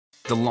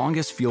The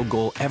longest field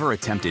goal ever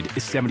attempted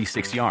is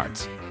 76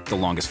 yards. The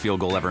longest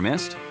field goal ever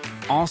missed?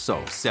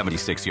 Also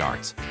 76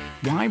 yards.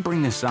 Why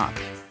bring this up?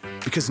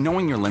 Because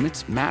knowing your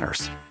limits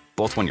matters,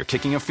 both when you're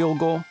kicking a field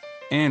goal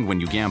and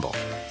when you gamble.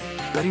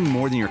 Betting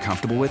more than you're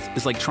comfortable with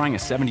is like trying a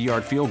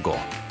 70-yard field goal.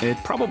 It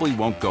probably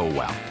won't go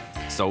well.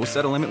 So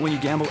set a limit when you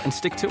gamble and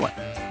stick to it.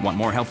 Want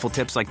more helpful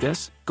tips like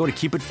this? Go to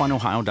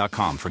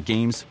keepitfunohio.com for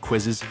games,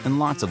 quizzes, and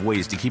lots of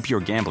ways to keep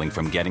your gambling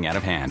from getting out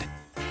of hand.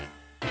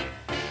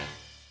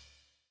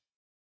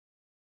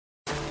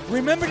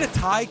 Remember the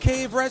Thai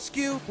cave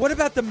rescue? What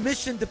about the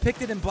mission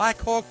depicted in Black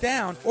Hawk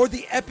Down or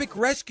the epic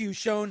rescue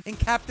shown in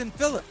Captain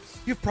Phillips?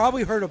 You've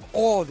probably heard of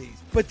all these,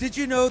 but did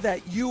you know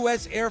that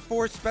U.S. Air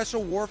Force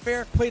Special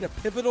Warfare played a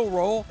pivotal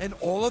role in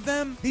all of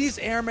them? These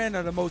airmen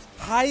are the most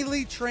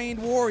highly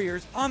trained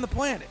warriors on the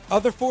planet.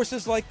 Other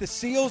forces like the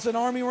SEALs and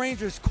Army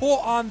Rangers call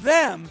on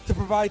them to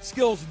provide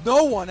skills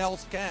no one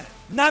else can.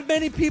 Not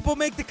many people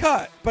make the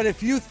cut, but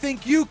if you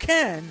think you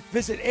can,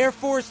 visit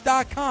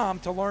airforce.com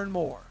to learn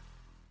more.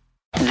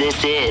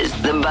 This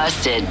is the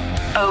Busted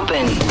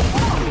Open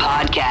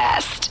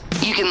Podcast.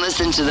 You can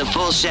listen to the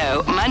full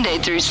show Monday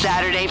through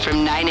Saturday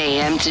from 9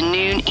 a.m. to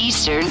noon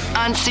Eastern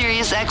on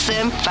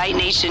SiriusXM Fight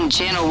Nation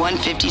Channel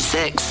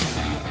 156.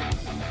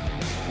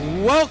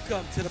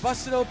 Welcome to the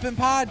Busted Open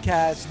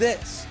Podcast.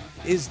 This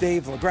is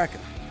Dave LaGreca.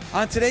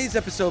 On today's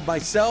episode,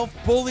 myself,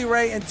 Bully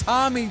Ray, and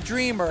Tommy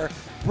Dreamer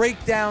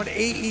break down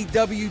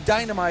AEW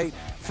Dynamite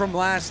from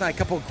last night. A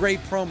couple of great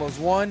promos.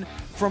 One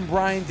from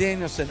Bryan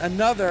Danielson,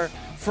 another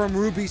from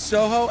Ruby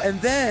Soho, and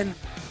then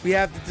we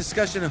have the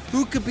discussion of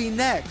who could be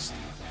next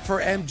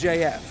for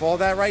MJF. All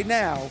that right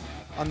now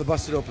on the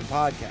Busted Open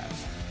Podcast.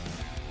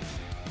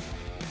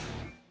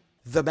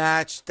 The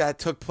match that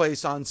took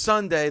place on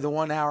Sunday, the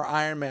 1-hour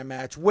Iron Man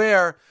match,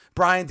 where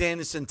Bryan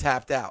Danielson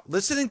tapped out.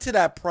 Listening to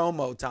that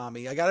promo,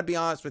 Tommy, I got to be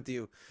honest with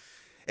you,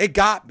 it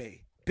got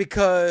me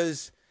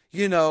because,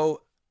 you know,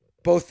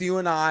 both you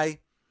and I,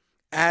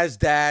 as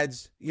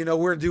dads, you know,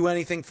 we're do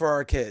anything for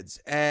our kids.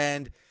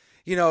 And,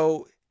 you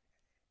know,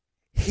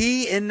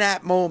 he, in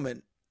that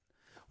moment,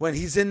 when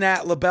he's in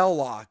that LeBell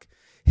lock,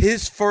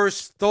 his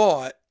first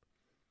thought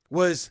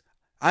was,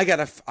 I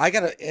gotta,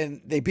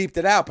 and they beeped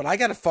it out, but I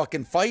gotta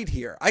fucking fight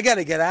here. I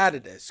gotta get out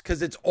of this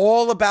because it's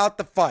all about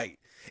the fight.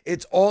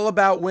 It's all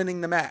about winning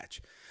the match.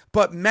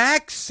 But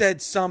Max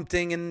said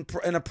something in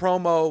a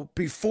promo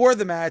before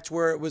the match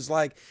where it was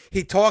like,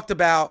 he talked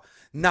about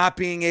not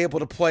being able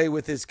to play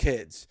with his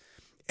kids.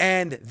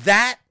 And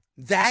that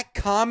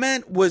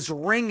comment was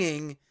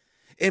ringing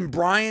in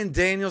Bryan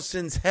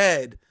Danielson's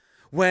head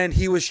when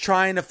he was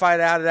trying to fight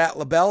out of that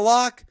LeBell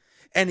lock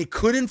and he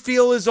couldn't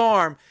feel his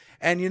arm.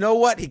 And you know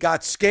what? He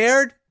got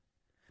scared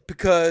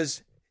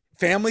because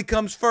family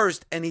comes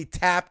first and he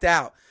tapped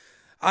out.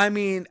 I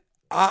mean,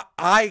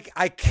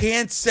 I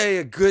can't say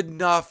a good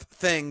enough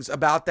things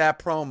about that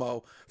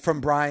promo from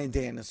Bryan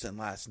Danielson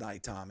last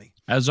night, Tommy.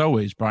 As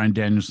always, Bryan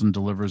Danielson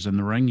delivers in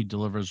the ring. He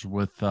delivers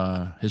with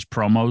his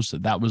promos.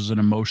 That was an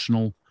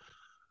emotional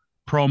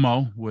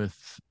promo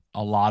with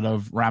a lot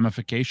of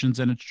ramifications,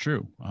 and it's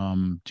true.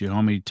 Do you know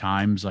how many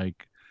times,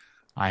 like,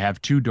 I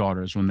have two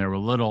daughters when they were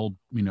little,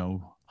 you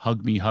know,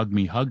 hug me,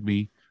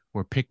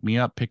 or pick me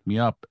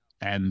up.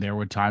 And there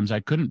were times I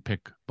couldn't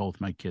pick both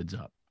my kids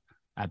up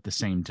at the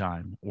same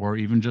time, or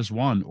even just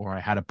one, or I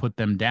had to put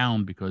them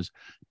down because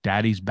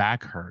daddy's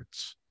back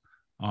hurts.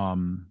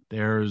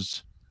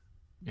 There's,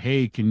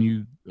 hey,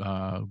 can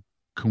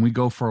we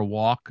go for a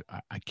walk?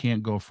 I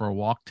can't go for a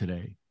walk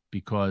today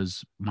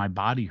because my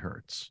body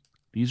hurts.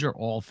 These are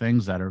all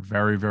things that are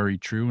very, very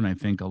true. And I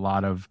think a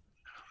lot of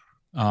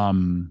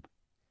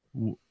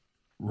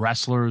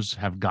wrestlers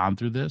have gone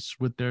through this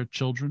with their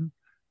children.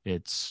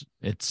 It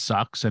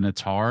sucks and it's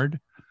hard.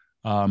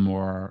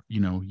 Or, you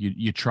know,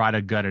 you try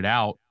to gut it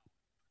out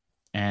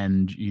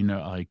and, you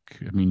know, like,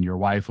 I mean, your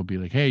wife will be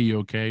like, hey, you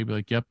okay? Be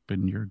like, yep.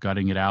 And you're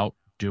gutting it out,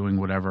 doing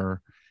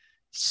whatever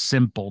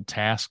simple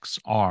tasks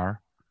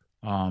are.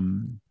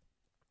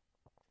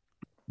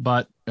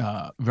 But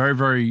very,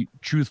 very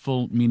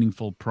truthful,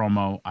 meaningful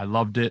promo. I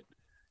loved it.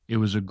 It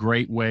was a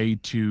great way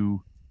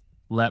to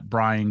let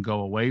Bryan go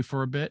away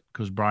for a bit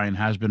because Bryan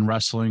has been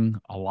wrestling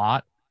a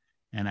lot.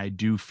 And I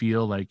do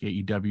feel like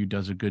AEW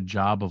does a good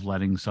job of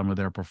letting some of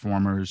their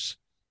performers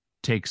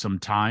take some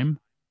time.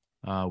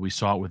 We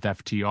saw it with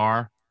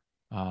FTR.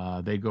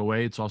 They go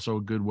away. It's also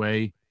a good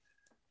way.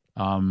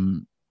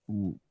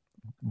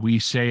 We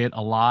say it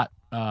a lot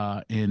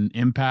in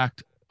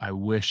Impact. I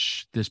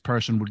wish this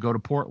person would go to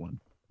Portland.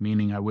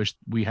 Meaning I wish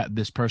we had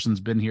this person's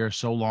been here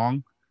so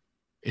long.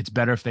 It's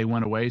better if they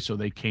went away so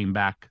they came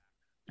back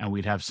and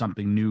we'd have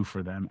something new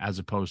for them as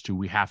opposed to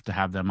we have to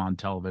have them on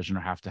television or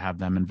have to have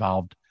them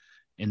involved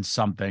in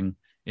something.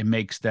 It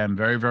makes them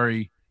very,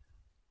 very,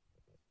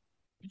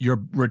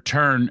 your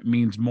return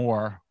means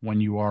more when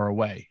you are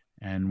away.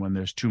 And when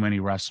there's too many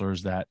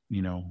wrestlers that,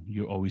 you know,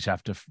 you always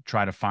have to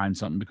try to find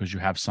something because you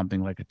have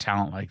something like a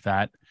talent like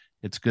that.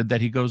 It's good that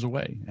he goes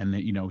away and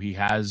that, you know, he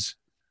has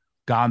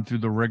gone through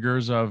the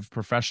rigors of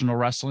professional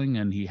wrestling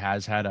and he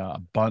has had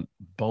a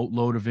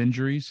boatload of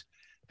injuries.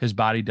 his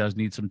body does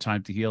need some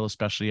time to heal,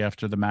 especially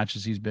after the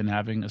matches he's been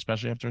having,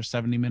 especially after a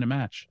 70-minute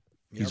match.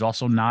 Yep. He's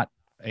also not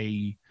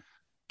a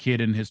kid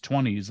in his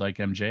 20s like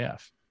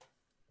MJF.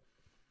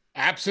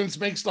 Absence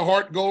makes the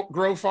heart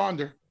grow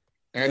fonder.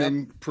 And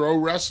in pro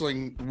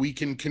wrestling, we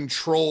can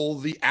control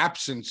the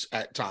absence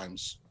at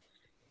times.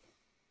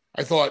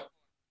 I thought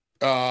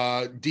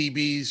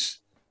DBs,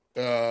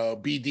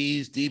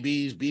 BDs,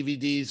 DBs,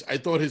 BVDs, I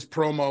thought his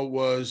promo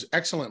was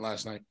excellent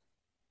last night.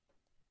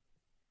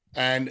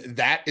 And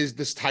that is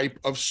this type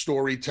of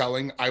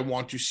storytelling I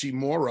want to see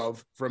more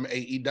of from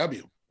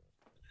AEW.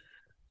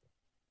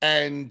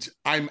 And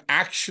I'm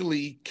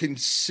actually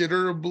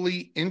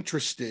considerably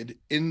interested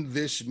in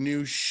this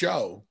new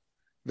show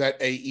that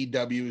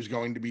AEW is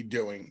going to be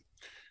doing.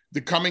 The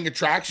coming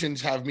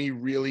attractions have me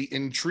really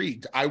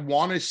intrigued. I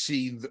want to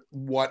see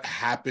what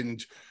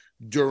happened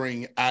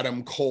during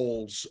Adam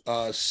Cole's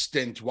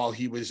stint while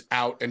he was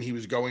out and he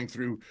was going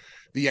through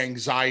the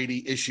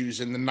anxiety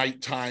issues and the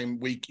nighttime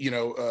week,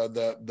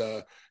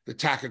 the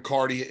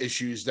tachycardia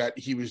issues that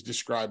he was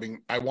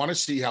describing. I want to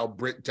see how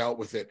Britt dealt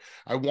with it.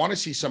 I want to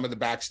see some of the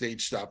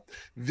backstage stuff.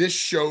 This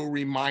show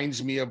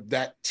reminds me of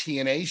that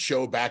TNA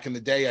show back in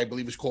the day, I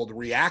believe it was called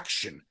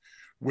Reaction,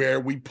 where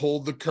we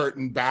pulled the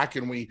curtain back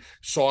and we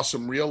saw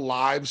some real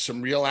lives,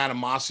 some real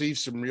animosity,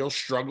 some real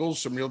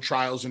struggles, some real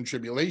trials and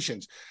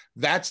tribulations.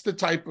 That's the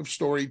type of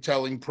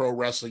storytelling pro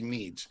wrestling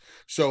needs.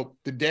 So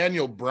the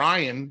Daniel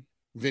Bryan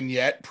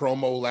vignette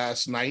promo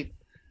last night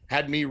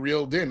had me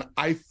reeled in.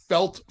 I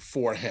felt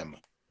for him.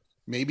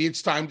 Maybe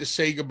it's time to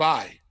say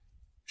goodbye.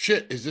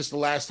 Shit, is this the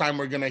last time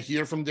we're going to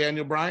hear from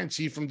Daniel Bryan,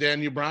 see from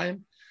Daniel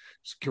Bryan?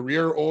 His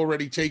career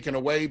already taken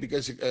away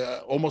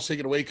almost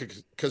taken away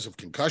because of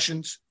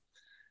concussions.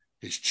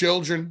 His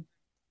children.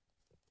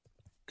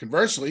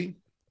 Conversely,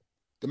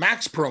 the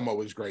Max promo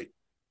was great.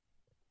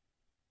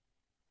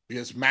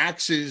 Because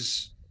Max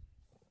is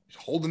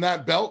holding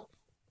that belt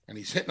and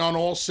he's hitting on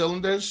all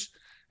cylinders.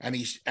 And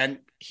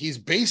he's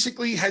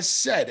basically has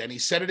said, and he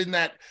said it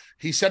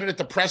at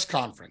the press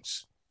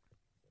conference.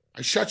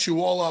 I shut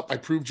you all up. I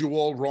proved you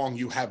all wrong.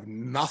 You have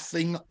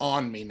nothing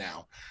on me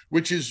now,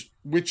 which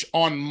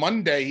on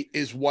Monday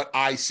is what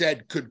I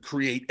said could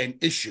create an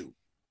issue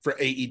for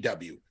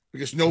AEW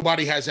because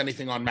nobody has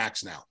anything on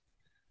Max now.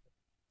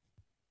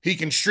 He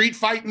can street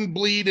fight and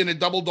bleed in a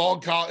double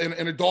dog collar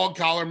in a dog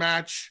collar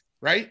match,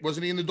 right?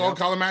 Wasn't he in the dog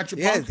collar match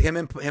with Punk? Him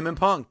and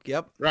Punk.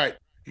 Yep. Right.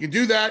 He can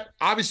do that.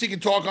 Obviously, he can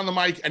talk on the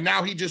mic. And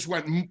now he just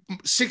went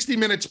 60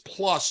 minutes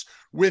plus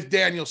with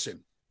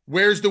Danielson.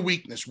 Where's the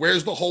weakness?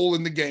 Where's the hole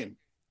in the game?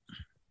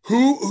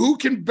 Who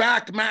can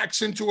back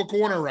Max into a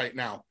corner right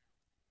now?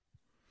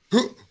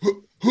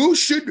 Who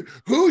should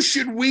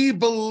we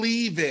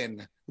believe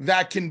in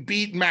that can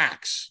beat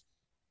Max?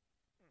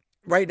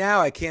 Right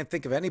now, I can't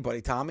think of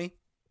anybody, Tommy.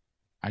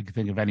 I can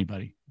think of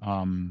anybody.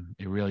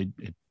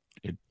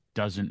 It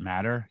doesn't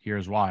matter.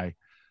 Here's why.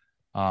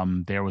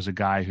 There was a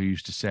guy who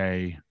used to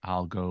say,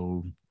 I'll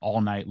go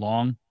all night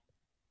long,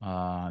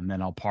 and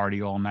then I'll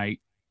party all night.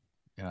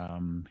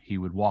 He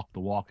would walk the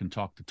walk and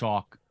talk the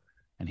talk,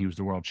 and he was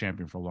the world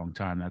champion for a long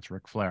time. That's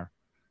Ric Flair.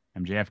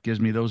 MJF gives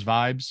me those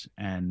vibes,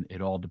 and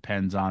it all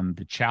depends on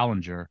the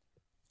challenger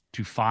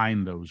to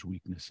find those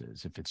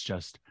weaknesses. If it's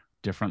just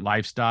different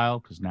lifestyle,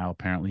 because now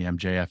apparently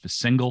MJF is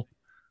single,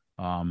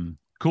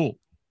 cool.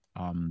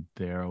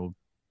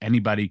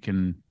 Anybody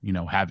can,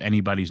 have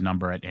anybody's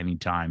number at any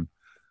time.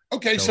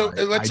 Okay, so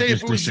let's say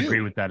if it was you. I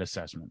disagree with that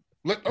assessment.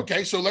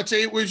 Okay, so let's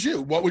say it was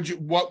you. What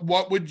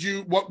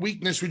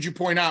weakness would you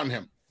point out in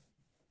him?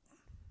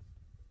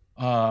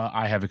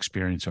 I have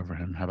experience over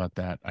him. How about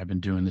that? I've been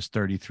doing this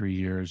 33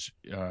 years.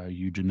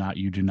 You do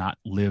not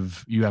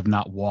live. You have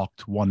not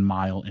walked 1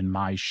 mile in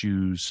my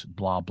shoes.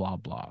 Blah blah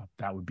blah.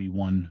 That would be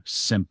one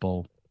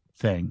simple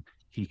thing.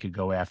 He could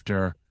go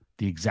after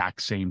the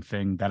exact same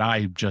thing that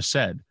I just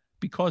said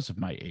because of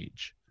my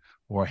age,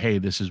 or hey,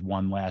 this is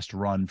one last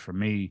run for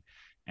me.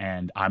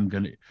 And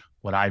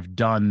what I've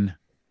done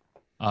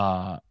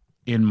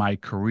in my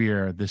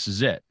career, this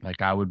is it.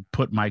 Like I would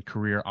put my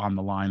career on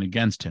the line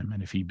against him.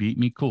 And if he beat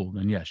me, cool.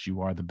 Then yes,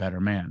 you are the better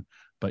man.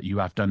 But you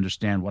have to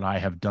understand what I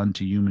have done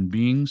to human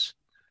beings,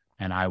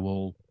 and I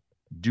will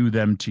do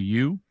them to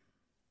you,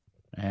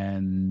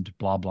 and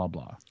blah, blah,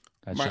 blah.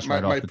 That's just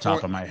right off the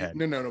top of my head.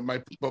 No.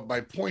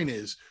 My point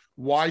is,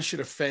 why should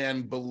a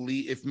fan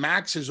believe if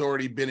Max has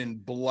already been in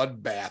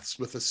bloodbaths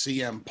with a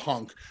CM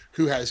Punk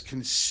who has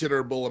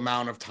considerable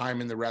amount of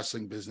time in the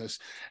wrestling business,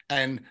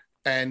 and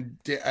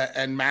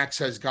Max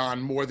has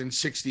gone more than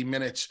 60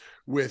 minutes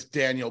with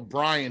Daniel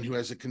Bryan, who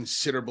has a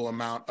considerable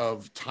amount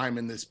of time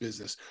in this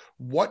business?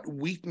 What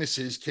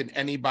weaknesses can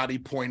anybody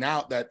point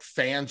out that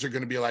fans are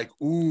going to be like,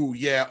 ooh,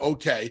 yeah,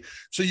 okay.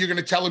 So you're going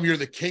to tell him you're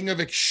the king of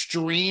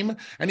extreme,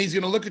 and he's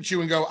going to look at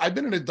you and go, I've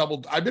been in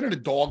a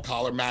dog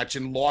collar match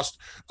and lost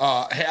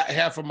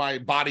half of my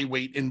body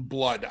weight in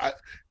blood.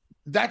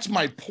 That's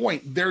my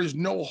point. There's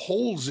no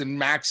holes in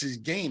Max's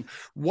game.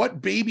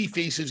 What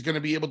babyface is going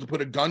to be able to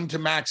put a gun to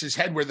Max's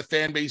head where the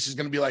fan base is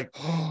going to be like,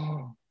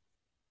 oh.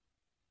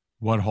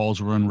 What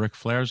holes were in Ric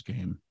Flair's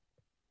game?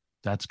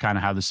 That's kind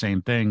of how the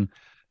same thing.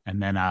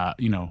 And then,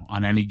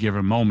 on any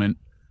given moment,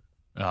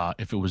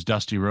 if it was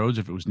Dusty Rhodes,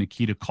 if it was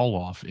Nikita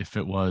Koloff, if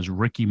it was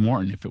Ricky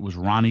Morton, if it was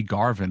Ronnie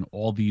Garvin,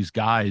 all these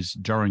guys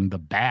during the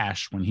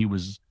Bash when he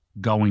was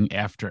going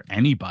after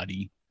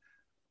anybody,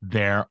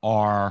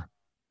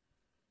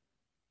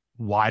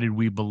 why did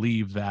we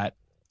believe that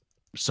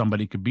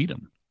somebody could beat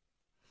him?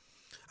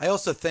 I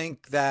also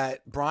think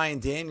that Bryan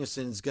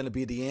Danielson is going to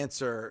be the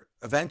answer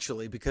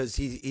eventually, because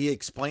he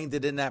explained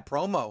it in that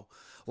promo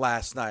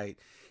last night.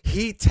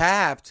 He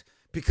tapped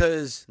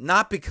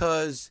not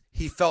because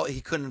he felt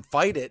he couldn't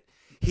fight it.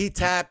 He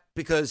tapped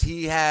because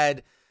he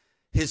had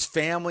his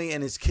family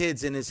and his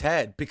kids in his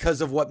head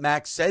because of what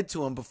Max said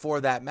to him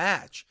before that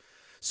match.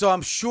 So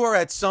I'm sure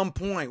at some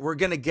point we're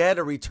going to get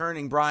a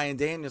returning Bryan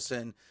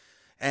Danielson,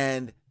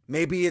 and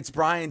maybe it's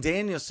Bryan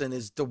Danielson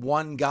is the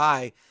one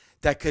guy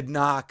that could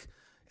knock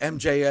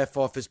MJF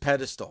off his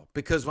pedestal.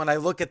 Because when I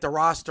look at the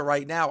roster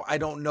right now, I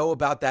don't know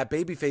about that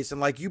babyface.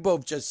 And like you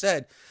both just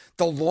said,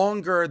 the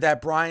longer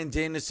that Bryan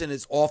Danielson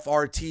is off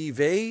our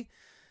TV,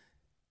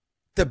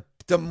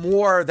 the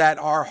more that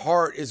our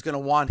heart is going to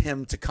want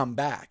him to come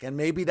back. And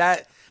maybe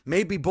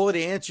Bullet,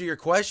 to answer your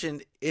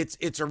question,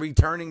 it's a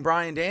returning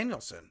Bryan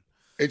Danielson.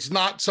 It's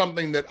not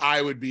something that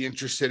I would be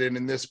interested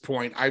in this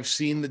point. I've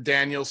seen the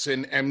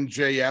Danielson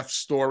MJF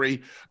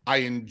story. I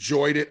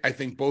enjoyed it. I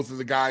think both of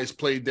the guys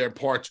played their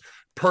parts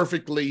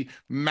perfectly.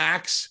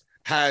 Max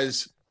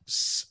has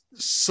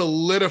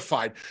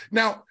solidified.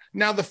 Now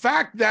the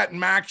fact that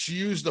Max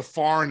used a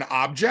foreign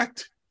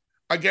object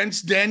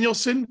against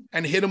Danielson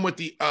and hit him with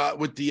the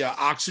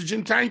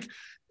oxygen tank,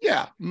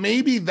 yeah,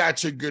 maybe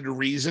that's a good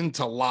reason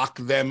to lock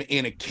them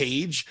in a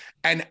cage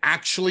and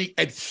actually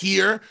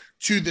adhere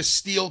to the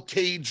steel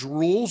cage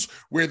rules,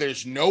 where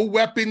there's no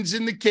weapons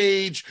in the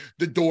cage,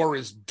 the door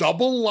is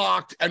double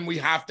locked, and we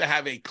have to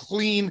have a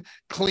clean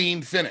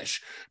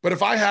finish. But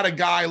if I had a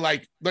guy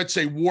like, let's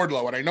say,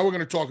 Wardlow, and I know we're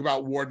going to talk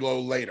about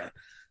Wardlow later,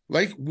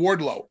 like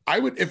Wardlow, I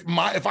would, if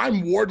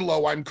I'm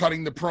Wardlow, I'm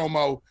cutting the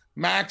promo,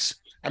 Max,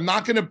 I'm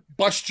not going to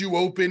bust you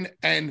open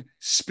and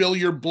spill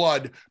your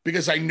blood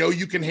because I know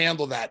you can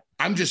handle that.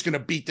 I'm just going to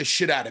beat the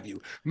shit out of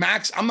you.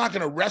 Max, I'm not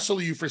going to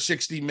wrestle you for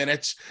 60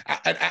 minutes,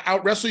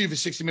 out wrestle you for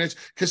 60 minutes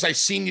because I've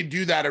seen you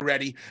do that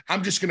already.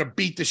 I'm just going to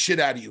beat the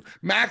shit out of you.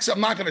 Max, I'm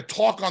not going to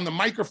talk on the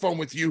microphone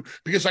with you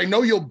because I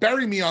know you'll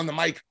bury me on the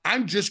mic.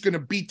 I'm just going to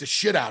beat the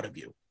shit out of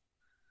you.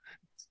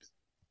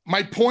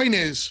 My point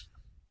is,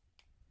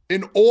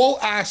 in all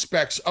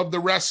aspects of the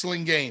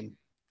wrestling game,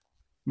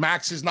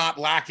 Max is not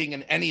lacking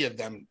in any of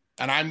them,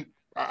 and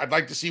I'd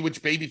like to see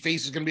which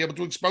babyface is going to be able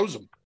to expose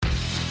him.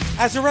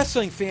 As a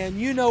wrestling fan,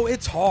 you know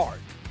it's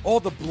hard. All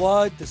the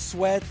blood, the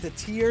sweat, the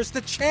tears,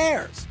 the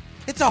chairs.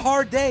 It's a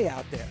hard day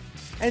out there.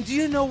 And do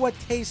you know what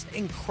tastes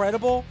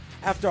incredible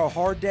after a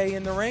hard day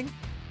in the ring?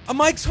 A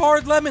Mike's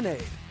Hard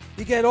Lemonade.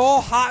 You get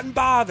all hot and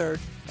bothered,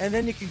 and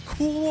then you can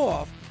cool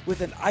off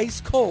with an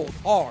ice-cold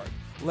hard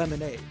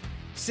lemonade.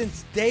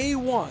 Since day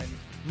one,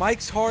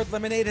 Mike's Hard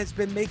Lemonade has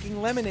been making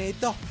lemonade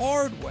the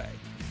hard way.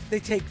 They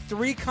take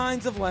 3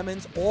 kinds of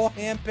lemons, all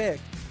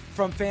hand-picked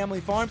from family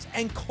farms,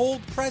 and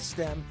cold press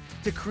them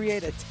to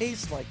create a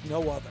taste like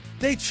no other.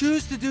 They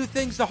choose to do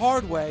things the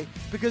hard way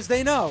because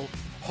they know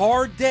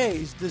hard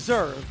days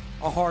deserve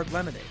a hard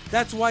lemonade.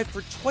 That's why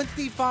for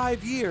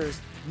 25 years,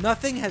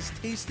 nothing has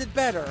tasted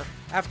better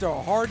after a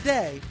hard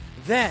day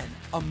than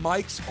a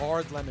Mike's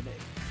Hard Lemonade.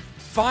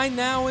 Find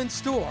now in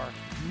store,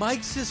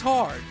 Mike's is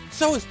hard,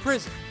 so is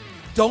prison.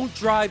 Don't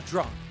drive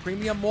drunk.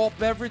 Premium malt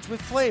beverage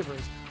with flavors.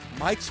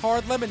 Mike's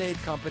Hard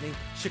Lemonade Company,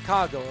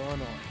 Chicago,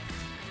 Illinois.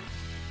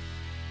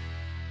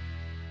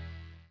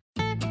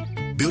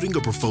 Building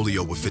a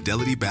portfolio with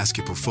Fidelity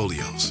Basket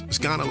Portfolios is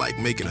kind of like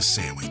making a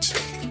sandwich.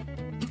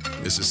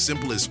 It's as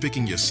simple as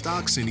picking your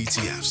stocks and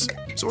ETFs,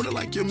 sort of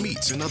like your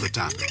meats and other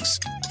toppings,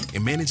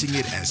 and managing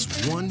it as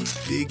one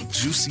big,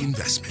 juicy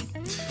investment.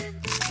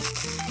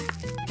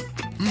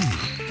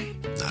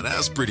 Now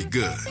that's pretty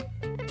good.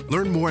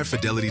 Learn more at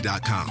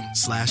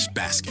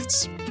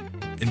fidelity.com/baskets.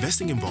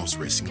 Investing involves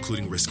risk,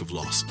 including risk of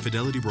loss.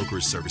 Fidelity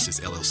Brokerage Services,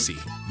 LLC.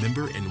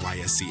 Member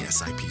NYSE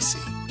SIPC.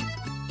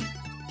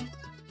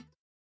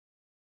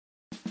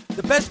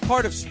 The best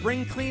part of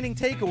spring cleaning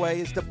takeaway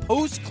is the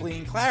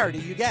post-clean clarity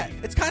you get.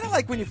 It's kind of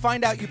like when you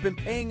find out you've been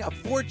paying a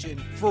fortune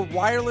for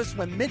wireless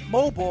when Mint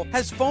Mobile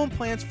has phone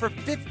plans for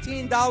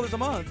 $15 a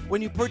month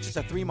when you purchase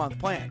a 3-month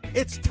plan.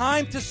 It's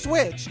time to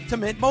switch to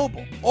Mint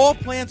Mobile. All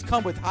plans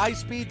come with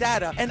high-speed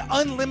data and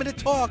unlimited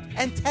talk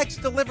and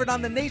text delivered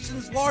on the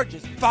nation's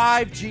largest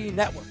 5G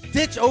network.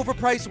 Ditch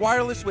overpriced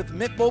wireless with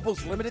Mint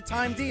Mobile's limited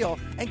time deal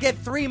and get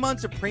 3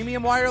 months of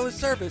premium wireless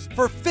service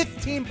for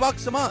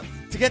 $15 a month.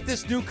 To get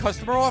this new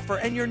customer offer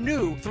and your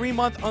new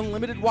 3-month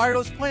unlimited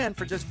wireless plan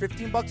for just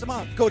 $15 a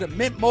month, go to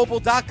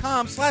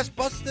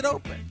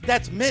mintmobile.com/bustedopen.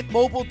 That's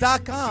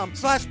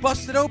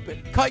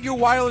mintmobile.com/bustedopen. Cut your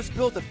wireless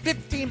bill to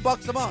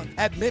 $15 a month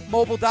at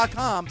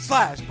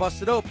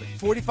mintmobile.com/bustedopen.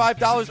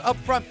 $45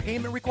 upfront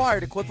payment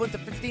required, equivalent to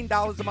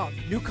 $15 a month.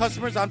 New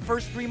customers on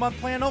first 3-month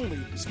plan only.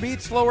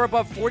 Speed slower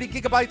above 40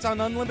 gigabytes on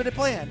unlimited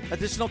plan.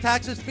 Additional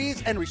taxes,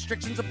 fees, and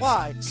restrictions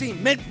apply. See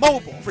Mint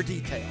Mobile for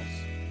details.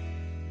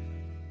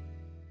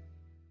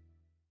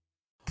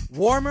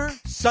 Warmer,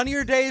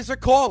 sunnier days are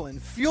calling.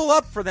 Fuel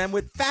up for them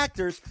with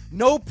Factor's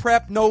no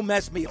prep, no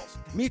mess meals.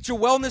 Meet your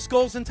wellness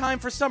goals in time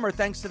for summer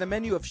thanks to the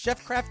menu of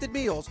chef-crafted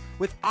meals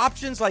with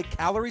options like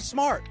Calorie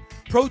Smart,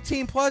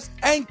 Protein Plus,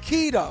 and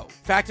Keto.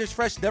 Factor's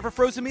fresh, never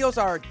frozen meals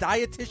are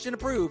dietitian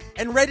approved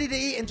and ready to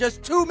eat in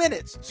just 2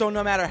 minutes. So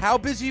no matter how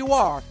busy you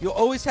are, you'll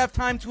always have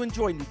time to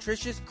enjoy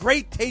nutritious,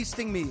 great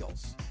tasting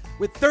meals.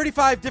 With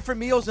 35 different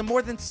meals and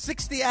more than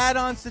 60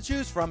 add-ons to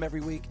choose from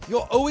every week,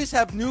 you'll always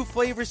have new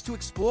flavors to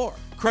explore.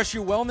 Crush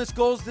your wellness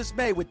goals this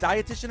May with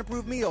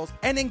dietitian-approved meals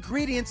and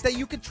ingredients that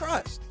you can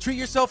trust. Treat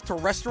yourself to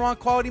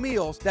restaurant-quality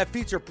meals that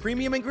feature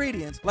premium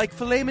ingredients like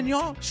filet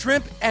mignon,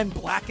 shrimp, and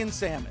blackened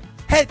salmon.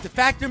 Head to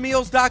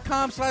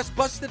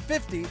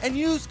factormeals.com/busted50 and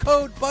use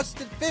code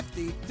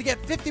busted50 to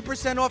get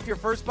 50% off your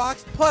first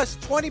box plus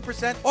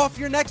 20% off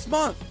your next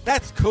month.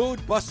 That's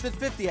code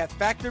busted50 at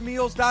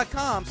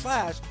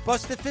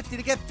factormeals.com/busted50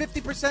 to get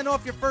 50%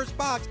 off your first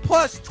box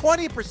plus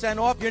 20%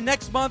 off your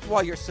next month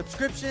while your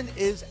subscription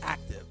is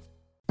active.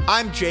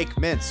 I'm Jake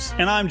Mintz.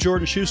 And I'm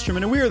Jordan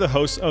Schusterman, and we are the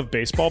hosts of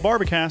Baseball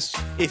Barbacast.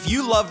 If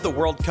you love the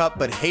World Cup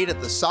but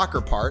hated the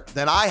soccer part,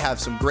 then I have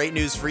some great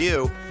news for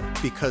you,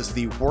 because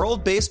the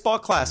World Baseball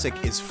Classic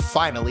is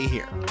finally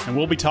here. And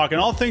we'll be talking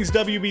all things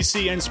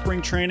WBC and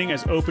spring training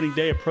as opening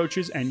day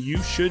approaches, and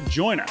you should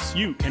join us.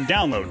 You can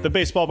download the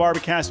Baseball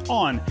Barbacast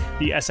on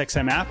the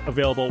SXM app,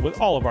 available with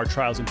all of our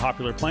trials and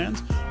popular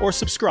plans, or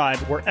subscribe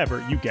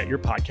wherever you get your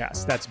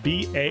podcasts. That's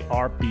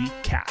BARB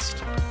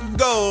Cast.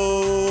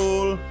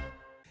 Goal!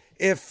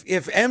 If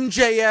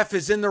MJF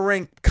is in the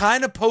ring,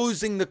 kind of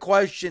posing the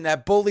question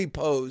that Bully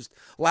posed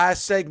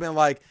last segment,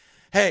 like,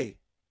 hey,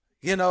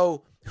 you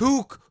know,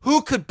 who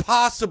could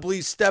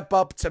possibly step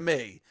up to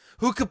me?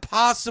 Who could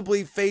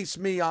possibly face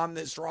me on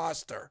this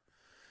roster?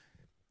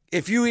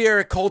 If you hear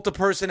a Cult of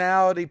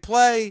Personality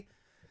play,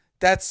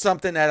 that's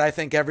something that I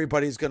think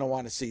everybody's going to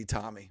want to see,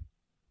 Tommy.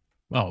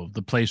 Well,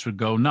 the place would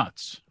go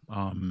nuts.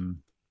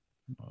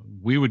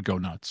 We would go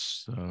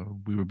nuts.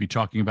 We would be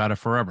talking about it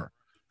forever.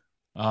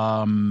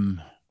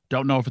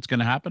 Don't know if it's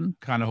going to happen.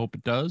 Kind of hope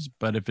it does,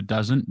 but if it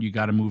doesn't, you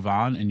got to move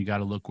on and you got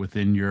to look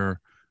within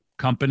your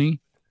company.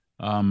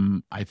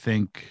 I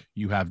think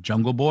you have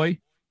Jungle Boy,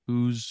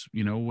 who's,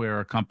 you know,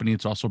 where a company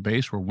it's also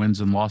based, where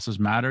wins and losses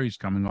matter. He's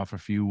coming off a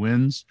few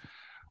wins.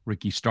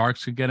 Ricky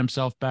Starks could get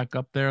himself back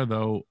up there,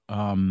 though,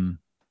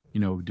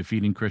 you know,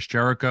 defeating Chris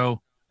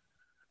Jericho.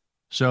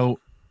 So,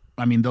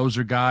 I mean, those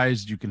are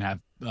guys you can have,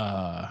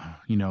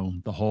 you know,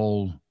 the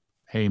whole,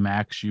 hey,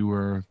 Max,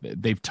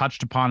 they've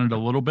touched upon it a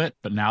little bit,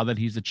 but now that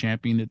he's a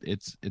champion,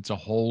 it's a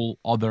whole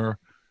other,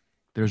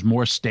 there's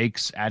more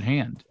stakes at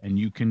hand, and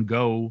you can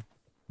go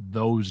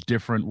those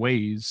different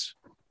ways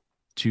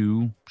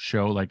to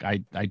show, like,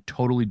 I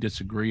totally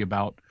disagree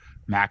about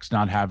Max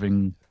not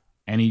having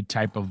any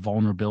type of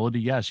vulnerability.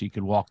 Yes, he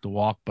could walk the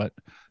walk, but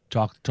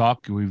talk the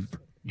talk.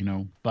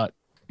 But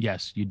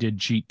yes, you did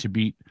cheat to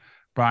beat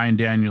Bryan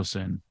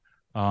Danielson.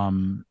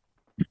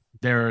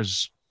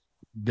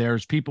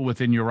 There's people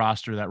within your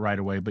roster that right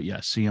away, but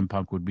yes, CM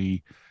Punk would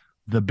be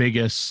the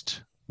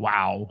biggest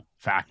wow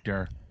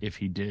factor if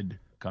he did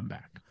come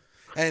back.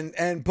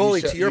 And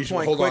Bully, to your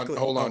point, quickly.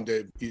 Hold on,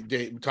 Dave.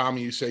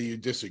 Tommy, you say you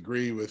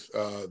disagree with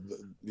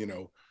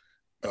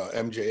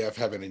MJF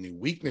having any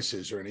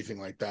weaknesses or anything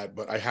like that,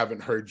 but I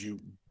haven't heard you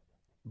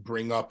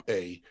bring up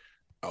a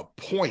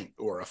point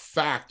or a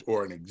fact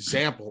or an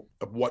example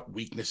of what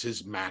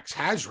weaknesses Max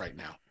has right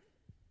now.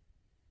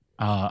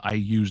 I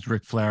used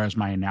Ric Flair as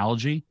my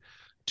analogy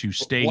to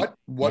state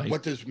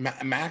what does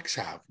Max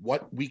have?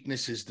 What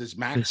weaknesses does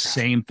Max have? The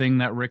same thing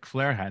that Ric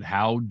Flair had.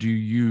 How do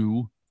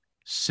you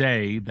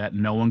say that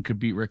no one could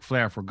beat Ric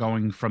Flair for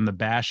going from the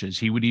bashes?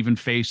 He would even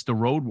face the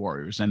Road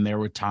Warriors, and there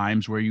were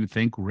times where you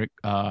think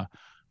the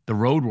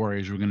Road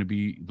Warriors were going to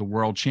be the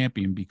world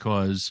champion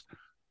because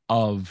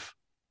of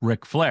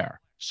Ric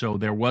Flair. So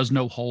there was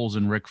no holes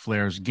in Ric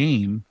Flair's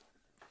game,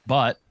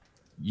 but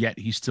yet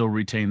he still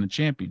retained the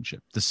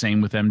championship. The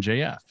same with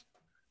MJF.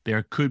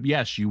 There could,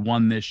 yes, you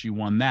won this, you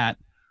won that,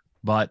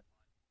 but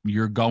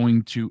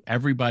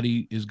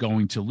everybody is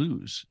going to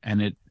lose.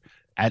 And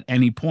at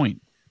any point,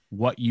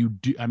 what you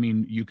do, I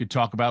mean, you could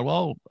talk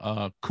about,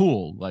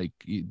 cool. Like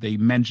they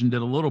mentioned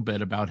it a little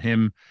bit about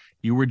him.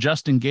 You were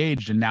just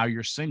engaged and now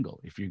you're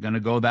single. If you're going to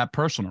go that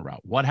personal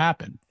route, what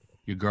happened?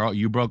 You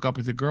broke up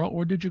with your girl,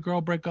 or did your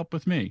girl break up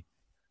with me?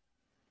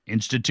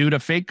 Institute a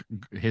fake,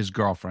 his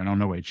girlfriend. Oh,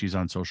 no, wait, she's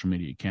on social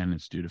media. You can't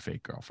institute a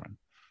fake girlfriend.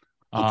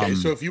 Okay,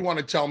 so if you want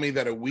to tell me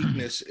that a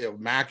weakness of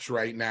Max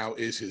right now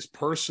is his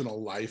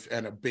personal life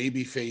and a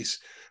babyface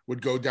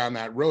would go down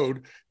that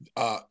road,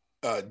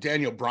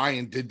 Daniel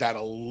Bryan did that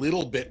a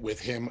little bit with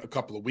him a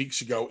couple of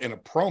weeks ago in a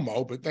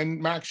promo, but then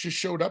Max just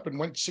showed up and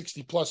went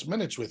 60 plus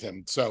minutes with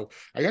him. So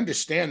I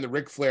understand the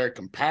Ric Flair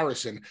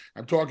comparison.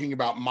 I'm talking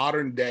about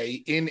modern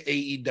day in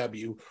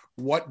AEW,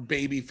 what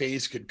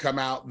babyface could come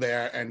out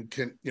there and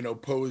can,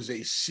 pose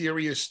a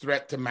serious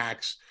threat to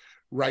Max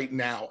right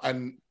now.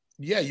 And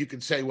yeah, you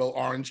could say, well,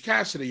 Orange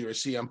Cassidy or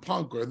CM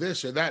Punk or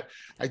this or that.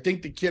 I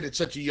think the kid at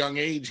such a young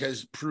age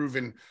has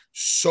proven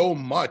so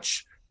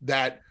much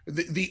that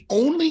the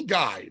only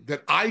guy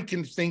that I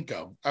can think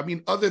of, I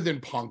mean, other than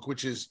Punk,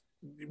 which is,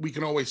 we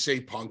can always say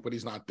Punk, but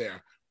he's not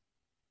there.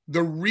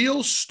 The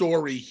real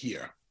story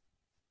here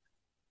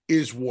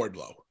is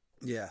Wardlow.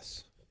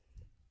 Yes.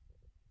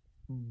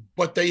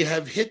 But they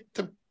have hit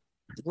the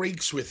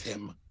brakes with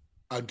him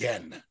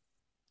again.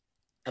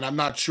 And I'm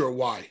not sure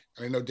why.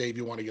 I know, Dave,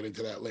 you want to get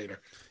into that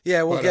later.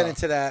 Yeah, we'll get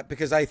into that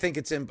because I think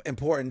it's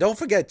important. Don't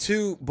forget,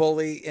 too,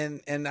 Bully,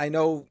 and I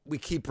know we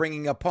keep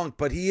bringing up Punk,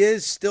 but he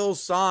is still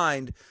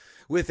signed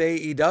with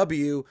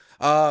AEW.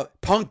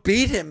 Punk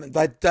beat him.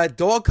 That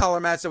dog collar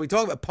match that we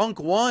talked about, Punk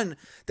won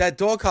that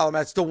dog collar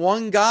match. The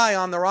one guy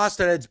on the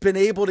roster that's been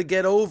able to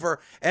get over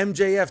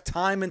MJF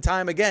time and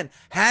time again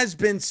has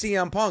been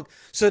CM Punk.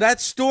 So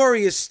that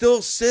story is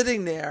still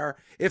sitting there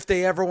if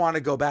they ever want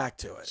to go back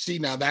to it. See,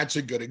 now that's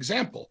a good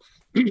example.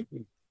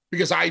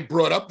 Because I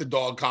brought up the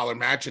dog collar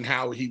match and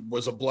how he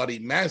was a bloody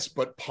mess,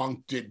 but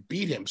Punk did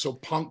beat him. So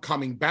Punk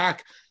coming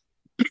back,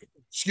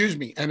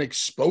 and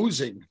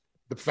exposing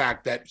the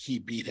fact that he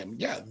beat him.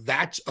 Yeah,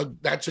 that's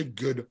a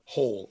good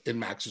hole in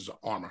Max's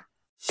armor.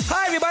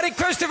 Hi, everybody.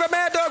 Christopher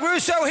Mad Dog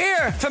Russo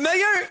here.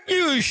 Familiar?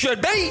 You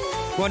should be.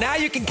 Well, now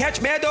you can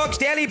catch Mad Dog's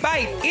Daily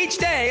Bite each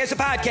day as a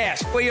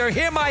podcast, where you'll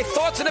hear my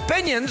thoughts and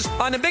opinions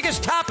on the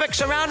biggest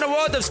topics around the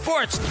world of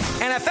sports.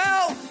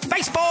 NFL,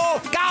 baseball,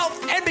 golf,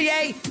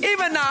 NBA,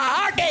 even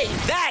hockey.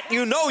 That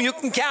you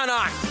can count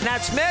on.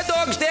 That's Mad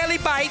Dog's Daily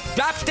Bite.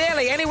 Drops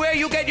daily anywhere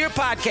you get your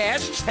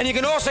podcasts. And you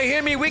can also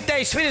hear me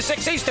weekdays 3 to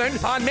 6 Eastern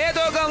on Mad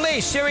Dog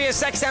Unleashed,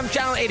 Sirius XM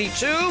Channel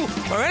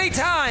 82, or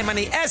anytime on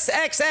the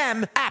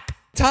SXM app.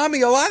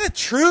 Tommy, a lot of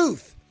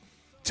truth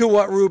to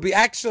what Ruby,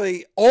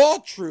 actually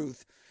all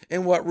truth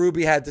in what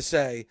Ruby had to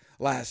say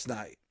last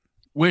night.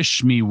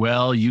 Wish me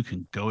well, you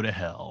can go to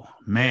hell.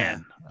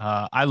 Man,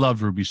 I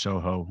love Ruby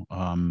Soho.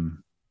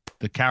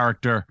 The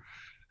character,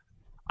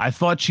 I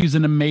thought she's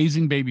an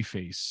amazing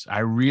babyface. I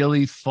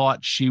really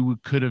thought she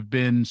could have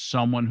been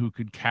someone who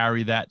could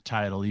carry that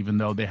title, even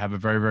though they have a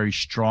very, very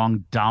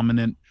strong,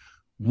 dominant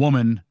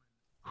woman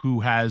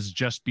who has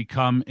just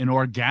become an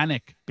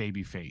organic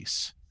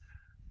babyface.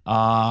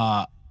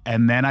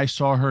 And then I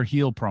saw her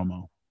heel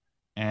promo,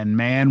 and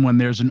man, when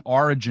there's an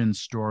origin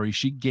story,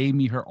 she gave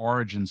me her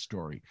origin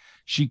story.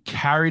 She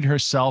carried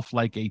herself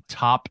like a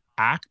top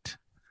act,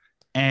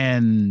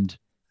 and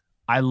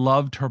I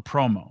loved her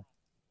promo.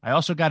 I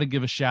also got to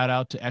give a shout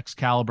out to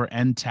Excalibur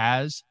and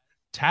Taz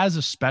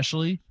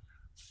especially,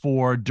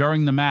 for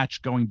during the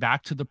match going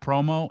back to the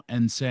promo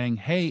and saying,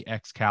 hey,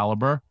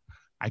 Excalibur,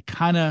 I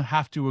kind of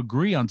have to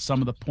agree on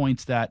some of the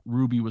points that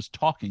Ruby was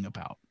talking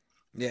about.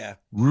 Yeah.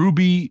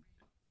 Ruby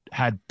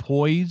had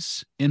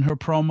poise in her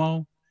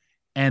promo.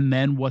 And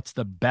then what's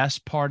the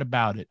best part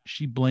about it?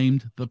 She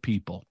blamed the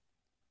people.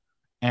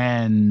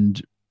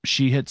 And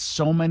she hit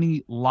so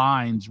many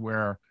lines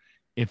where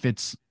if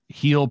it's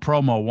heel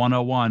promo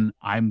 101,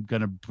 I'm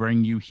going to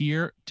bring you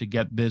here to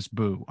get this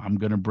boo. I'm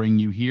going to bring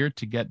you here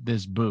to get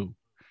this boo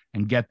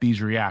and get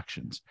these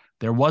reactions.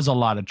 There was a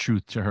lot of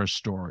truth to her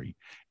story.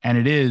 And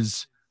it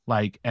is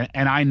like,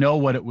 and I know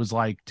what it was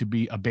like to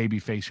be a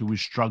babyface who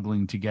was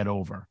struggling to get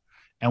over.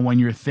 And when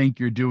you think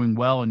you're doing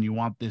well and you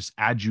want this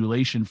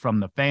adulation from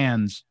the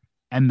fans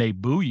and they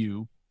boo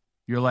you,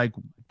 you're like,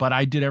 but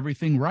I did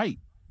everything right.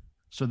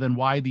 So then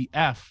why the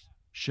F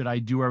should I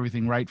do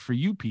everything right for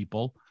you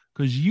people?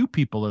 Because you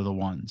people are the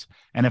ones.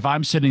 And if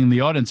I'm sitting in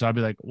the audience, I'll be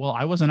like, well,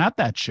 I wasn't at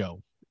that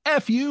show.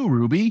 F you,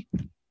 Ruby.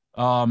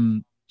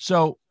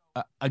 So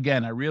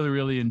again, I really,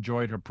 really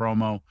enjoyed her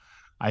promo.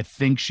 I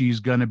think she's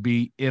going to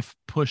be, if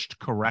pushed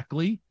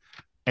correctly,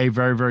 a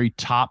very, very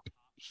top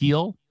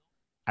heel.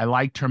 I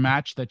liked her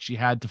match that she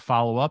had to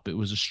follow up. It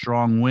was a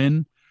strong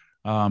win.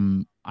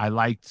 I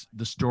liked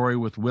the story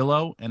with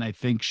Willow, and I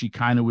think she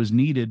kind of was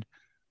needed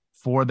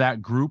for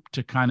that group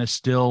to kind of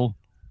still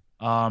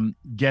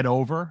get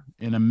over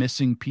in a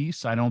missing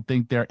piece. I don't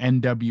think they're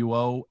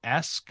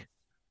NWO-esque,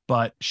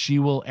 but she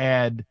will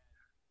add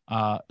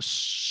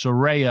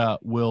Saraya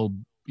will,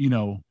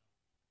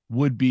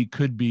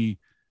 could be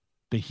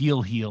the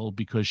heel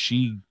because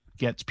she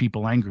gets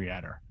people angry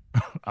at her.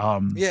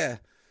 Yeah.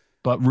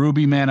 But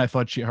Ruby, man, I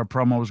thought her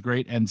promo was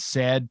great, and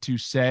sad to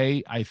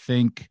say, I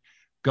think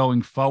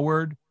going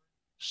forward,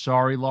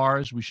 sorry,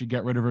 Lars, we should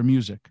get rid of her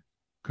music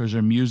because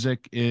her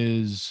music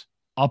is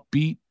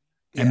upbeat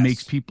and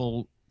makes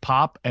people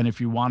pop. And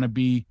if you want to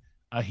be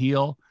a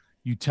heel,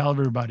 you tell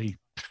everybody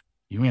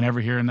you ain't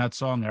ever hearing that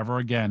song ever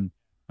again.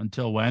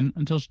 Until when?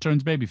 Until she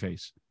turns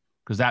babyface,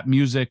 because that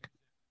music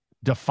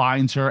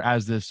defines her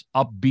as this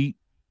upbeat,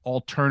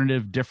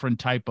 alternative, different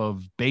type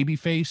of baby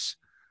face.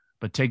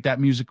 But take that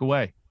music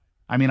away.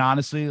 I mean,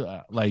 honestly,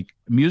 like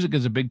music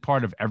is a big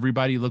part of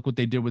everybody. Look what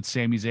they did with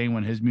Sami Zayn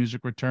when his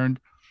music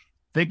returned.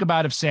 Think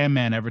about if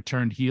Sandman ever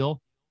turned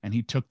heel and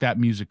he took that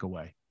music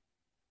away.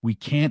 We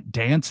can't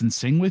dance and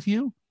sing with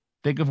you.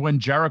 Think of when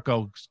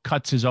Jericho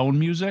cuts his own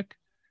music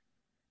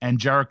and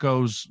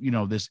Jericho's,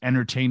 this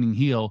entertaining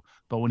heel.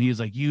 But when he's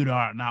like, you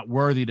are not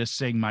worthy to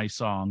sing my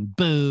song.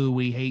 Boo,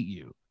 we hate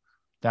you.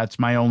 That's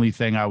my only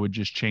thing I would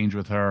just change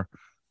with her.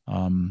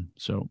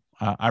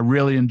 I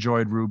really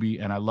enjoyed Ruby,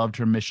 and I loved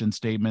her mission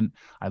statement.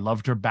 I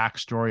loved her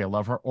backstory. I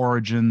love her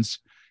origins.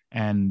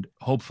 And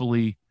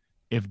hopefully,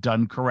 if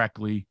done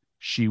correctly,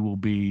 she will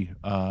be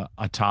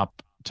a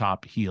top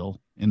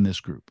heel in this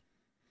group.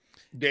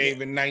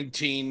 Dave, in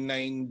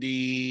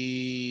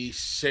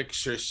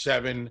 1996 or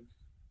 7,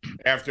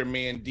 after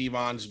me and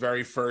Devon's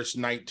very first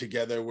night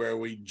together where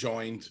we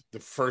joined, the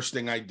first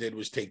thing I did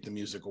was take the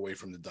music away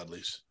from the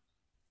Dudleys.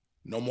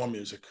 No more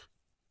music.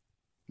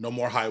 No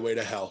more Highway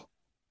to Hell.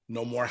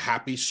 No more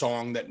happy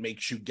song that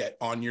makes you get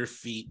on your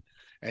feet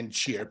and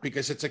cheer,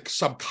 because it's a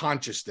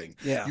subconscious thing.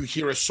 Yeah. You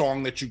hear a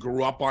song that you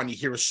grew up on, you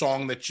hear a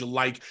song that you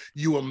like,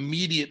 you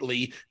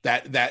immediately,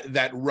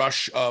 that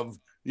rush of,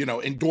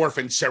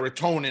 endorphin,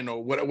 serotonin,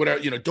 or whatever,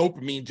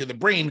 dopamine to the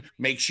brain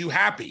makes you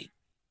happy.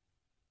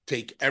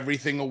 Take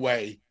everything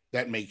away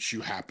that makes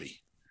you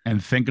happy.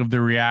 And think of the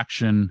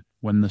reaction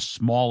when the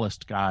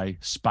smallest guy,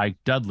 Spike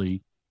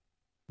Dudley,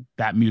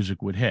 that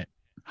music would hit,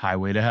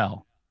 Highway to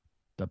Hell.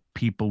 The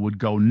people would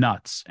go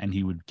nuts, and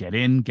he would get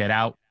in, get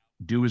out,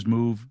 do his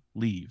move,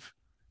 leave.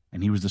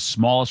 And he was the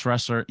smallest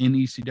wrestler in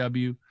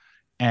ECW.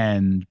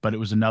 But it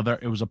was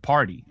a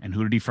party. And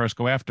who did he first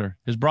go after?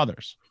 His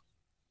brothers.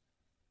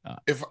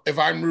 If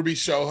I'm Ruby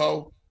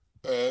Soho,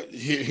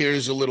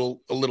 here's a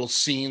little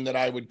scene that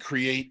I would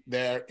create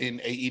there in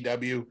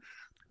AEW.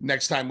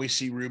 Next time we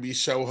see Ruby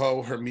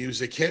Soho, her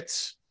music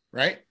hits,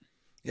 right?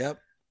 Yep.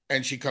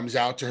 And she comes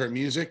out to her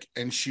music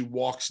and she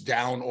walks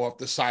down off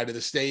the side of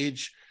the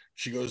stage.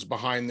 She goes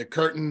behind the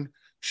curtain.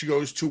 She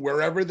goes to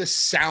wherever the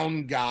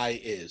sound guy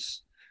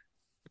is.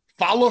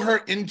 Follow her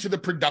into the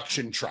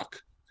production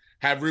truck.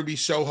 Have Ruby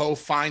Soho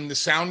find the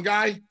sound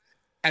guy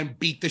and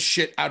beat the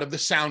shit out of the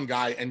sound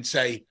guy and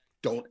say,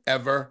 don't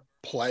ever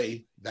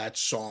play that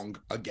song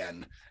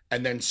again.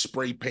 And then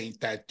spray paint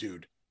that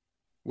dude.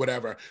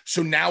 Whatever.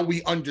 So now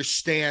we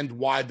understand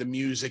why the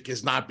music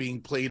is not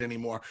being played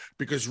anymore,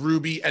 because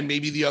Ruby and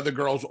maybe the other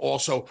girls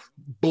also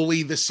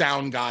bully the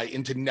sound guy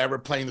into never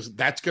playing this.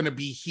 That's going to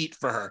be heat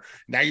for her.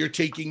 Now you're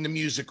taking the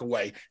music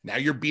away. Now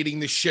you're beating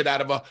the shit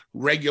out of a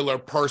regular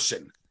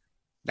person.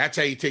 That's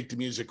how you take the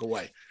music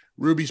away.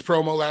 Ruby's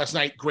promo last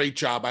night, great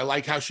job. I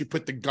like how she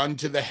put the gun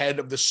to the head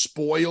of the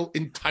spoiled,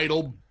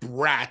 entitled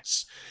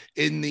brats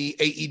in the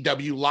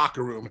AEW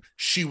locker room.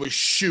 She was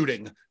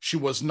shooting. She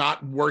was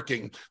not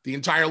working. The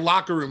entire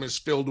locker room is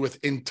filled with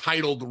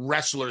entitled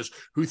wrestlers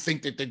who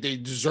think that they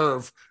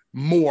deserve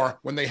more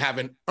when they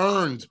haven't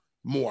earned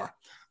more.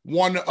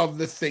 One of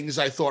the things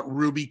I thought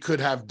Ruby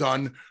could have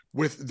done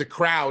with the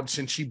crowd,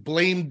 since she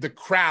blamed the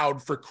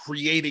crowd for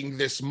creating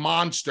this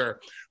monster,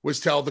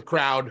 was tell the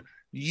crowd,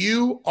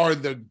 you are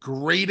the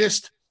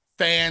greatest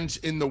fans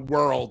in the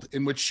world,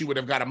 in which she would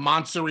have got a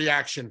monster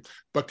reaction.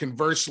 But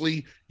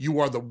conversely, you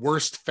are the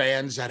worst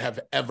fans that have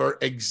ever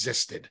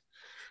existed.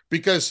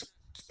 Because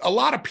a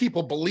lot of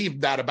people believe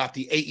that about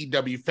the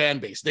AEW fan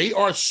base. They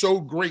are so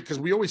great,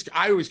 because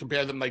I always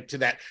compare them like to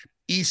that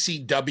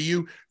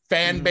ECW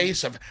fan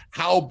base of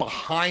how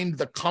behind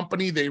the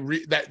company they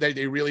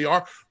really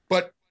are.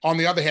 But on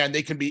the other hand,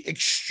 they can be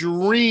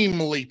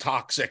extremely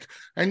toxic.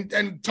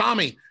 And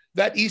Tommy,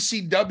 that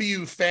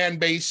ECW fan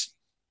base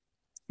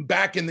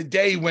back in the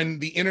day when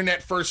the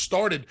internet first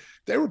started,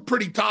 they were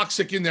pretty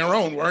toxic in their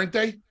own, weren't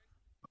they?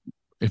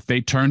 If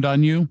they turned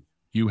on you,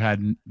 you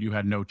had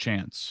no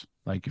chance.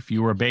 Like if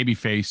you were a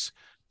babyface,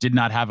 did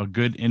not have a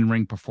good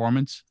in-ring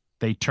performance,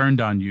 they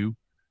turned on you.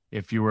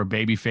 If you were a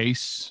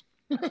babyface,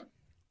 you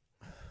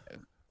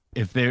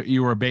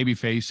were a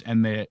babyface,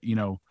 and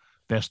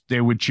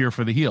they would cheer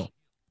for the heel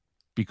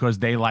because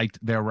they liked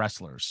their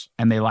wrestlers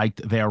and they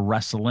liked their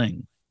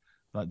wrestling.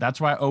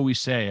 That's why I always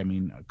say, I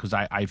mean, because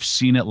I've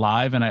seen it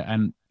live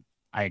and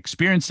I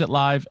experienced it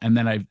live, and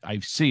then I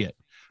see it.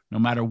 No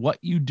matter what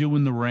you do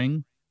in the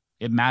ring,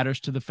 it matters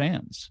to the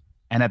fans.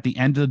 And at the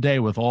end of the day,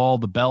 with all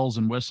the bells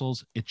and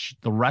whistles, it's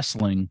the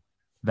wrestling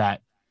that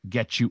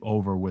gets you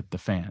over with the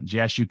fans.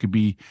 Yes, you could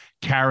be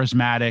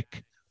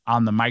charismatic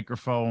on the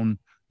microphone.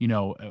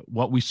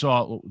 What we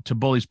saw, to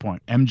Bully's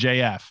point,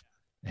 MJF,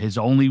 his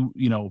only,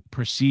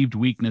 perceived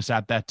weakness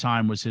at that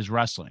time was his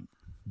wrestling.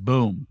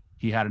 Boom.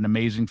 He had an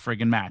amazing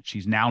friggin' match.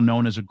 He's now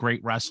known as a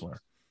great wrestler.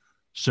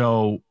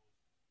 So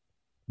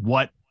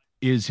what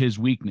is his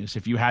weakness?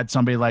 If you had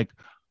somebody like,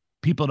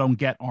 people don't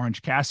get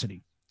Orange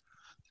Cassidy.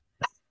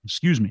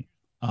 Excuse me.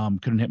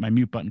 Couldn't hit my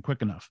mute button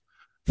quick enough.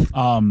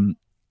 And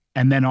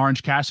then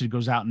Orange Cassidy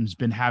goes out and has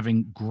been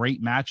having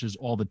great matches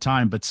all the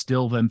time, but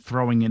still then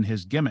throwing in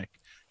his gimmick.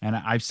 And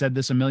I've said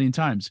this a million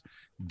times.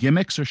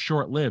 Gimmicks are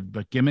short-lived,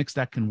 but gimmicks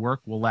that can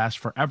work will last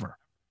forever.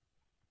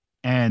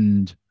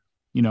 And,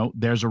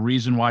 there's a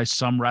reason why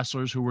some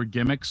wrestlers who were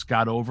gimmicks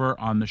got over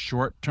on the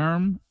short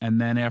term. And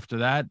then after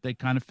that, they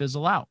kind of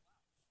fizzle out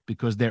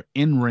because their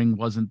in-ring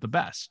wasn't the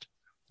best.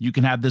 You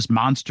can have this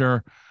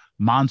monster,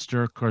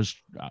 because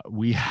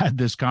we had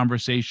this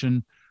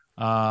conversation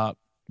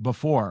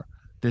before.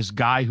 This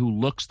guy who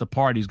looks the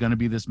part, he's going to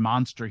be this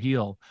monster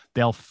heel.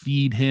 They'll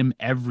feed him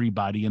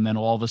everybody. And then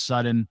all of a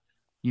sudden,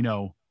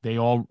 they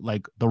all,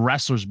 like, the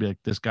wrestlers be like,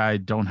 this guy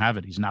don't have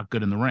it. He's not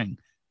good in the ring.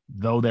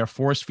 Though they're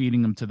force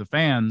feeding him to the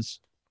fans,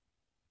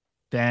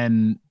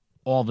 then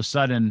all of a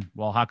sudden,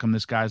 well, how come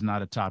this guy's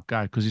not a top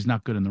guy? Because he's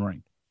not good in the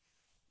ring.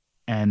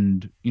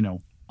 And,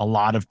 a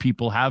lot of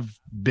people have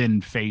been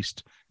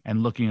faced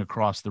and looking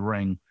across the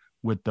ring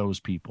with those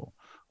people.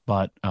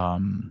 But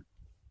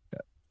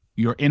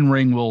your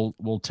in-ring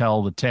will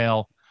tell the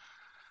tale.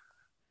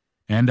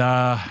 And,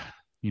 I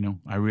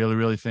really,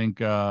 really think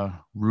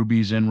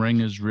Ruby's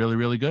in-ring is really,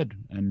 really good,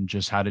 and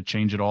just how to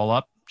change it all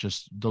up.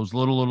 Just those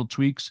little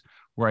tweaks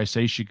where I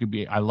say she could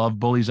be. I love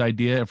Bully's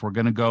idea. If we're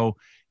going to go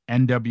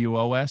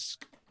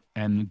NWO-esque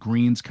and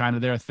green's kind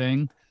of their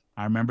thing,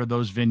 I remember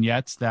those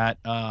vignettes that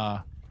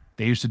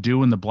they used to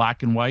do in the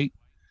black and white.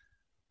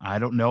 I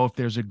don't know if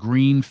there's a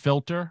green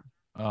filter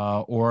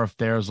or if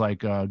there's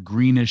like a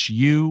greenish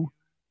hue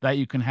that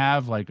you can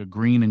have, like a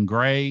green and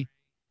gray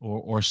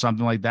or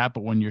something like that.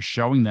 But when you're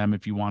showing them,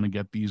 if you want to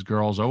get these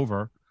girls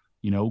over,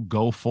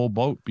 go full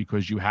boat,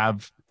 because you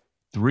have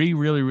 3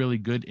 really, really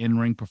good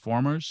in-ring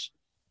performers.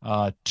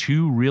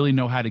 2 really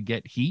know how to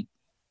get heat.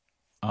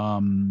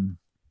 So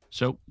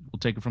we'll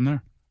take it from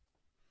there.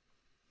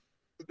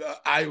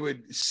 I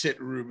would sit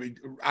Ruby.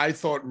 I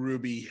thought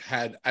Ruby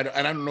had, and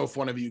I don't know if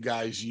one of you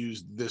guys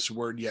used this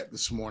word yet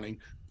this morning,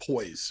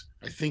 poise.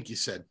 I think you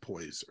said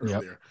poise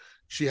earlier.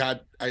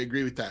 Yep. I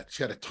agree with that.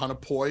 She had a ton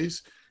of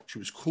poise. She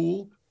was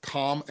cool,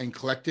 calm, and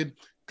collected,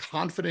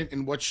 confident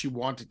in what she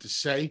wanted to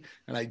say.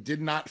 And I did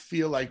not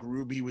feel like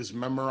Ruby was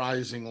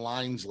memorizing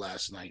lines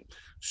last night.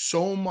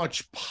 So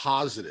much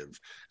positive.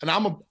 And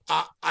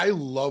I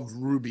love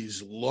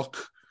Ruby's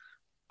look.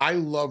 I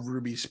love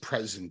Ruby's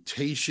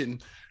presentation.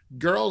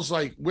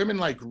 Women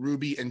like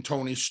Ruby and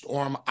Toni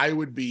Storm, I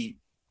would be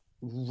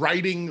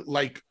writing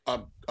like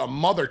a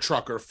mother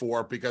trucker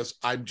for, because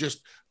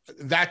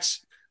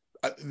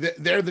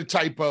they're the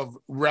type of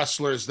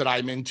wrestlers that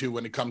I'm into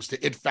when it comes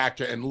to it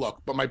factor and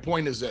look. But my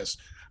point is this: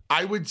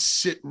 I would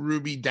sit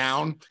Ruby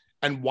down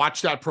and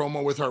watch that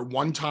promo with her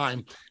one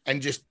time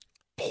and just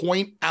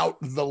point out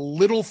the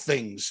little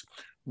things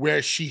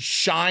where she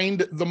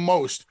shined the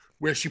most,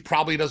 where she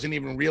probably doesn't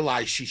even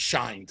realize she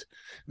shined.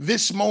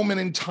 This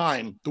moment in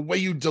time, the way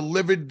you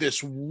delivered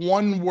this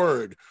one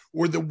word,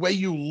 or the way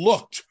you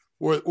looked,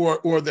 or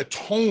the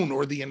tone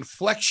or the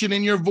inflection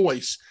in your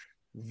voice,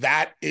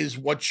 that is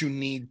what you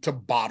need to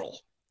bottle.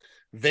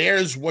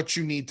 There's what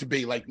you need to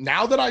be. Like,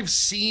 now that I've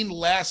seen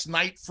last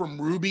night from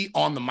Ruby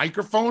on the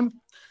microphone,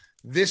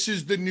 this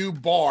is the new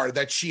bar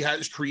that she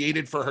has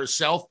created for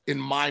herself in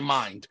my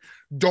mind.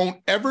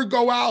 Don't ever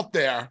go out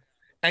there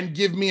and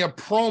give me a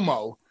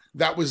promo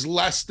that was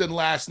less than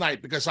last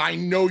night, because I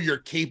know you're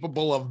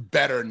capable of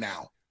better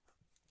now.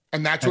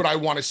 And that's what I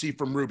want to see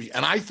from Ruby.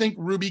 And I think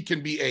Ruby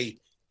can be a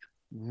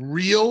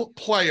real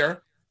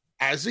player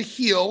as a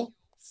heel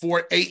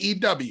for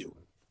AEW.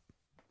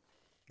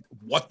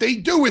 What they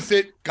do with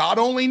it, God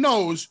only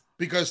knows,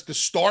 because the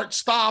start,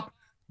 stop,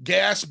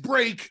 gas,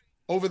 break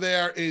over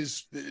there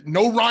is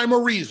no rhyme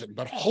or reason.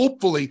 But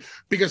hopefully,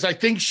 because I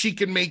think she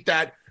can make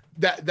that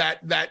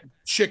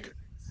chick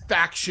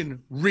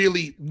faction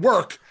really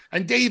work.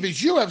 And Dave,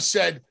 as you have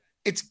said,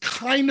 it's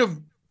kind of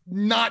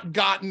not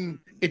gotten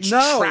its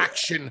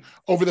traction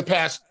over the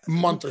past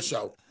month or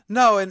so.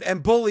 No,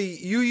 and Bully,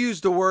 you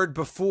used a word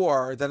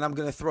before that I'm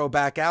going to throw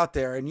back out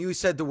there, and you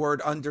said the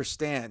word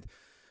understand.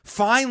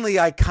 Finally,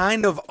 I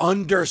kind of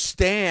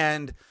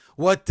understand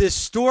what this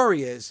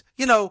story is.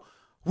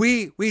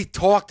 We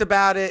talked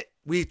about it.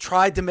 We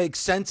tried to make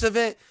sense of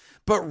it,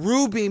 but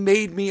Ruby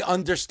made me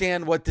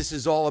understand what this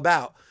is all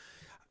about.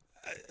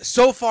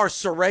 So far,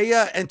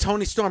 Saraya and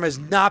Toni Storm has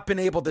not been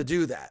able to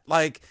do that.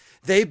 Like,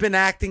 they've been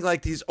acting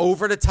like these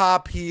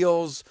over-the-top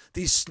heels,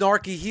 these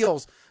snarky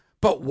heels.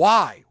 But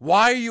why?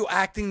 Why are you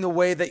acting the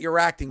way that you're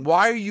acting?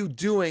 Why are you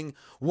doing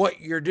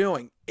what you're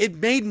doing? It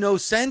made no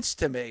sense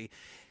to me.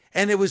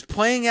 And it was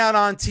playing out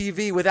on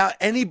TV without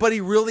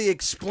anybody really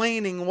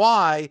explaining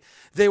why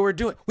they were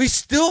doing it. We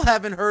still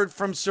haven't heard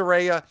from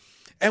Saraya,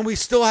 and we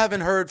still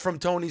haven't heard from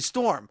Toni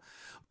Storm.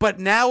 But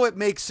now it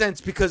makes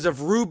sense because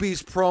of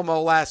Ruby's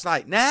promo last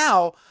night.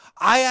 Now,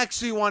 I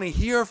actually want to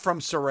hear from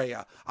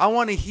Saraya. I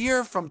want to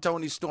hear from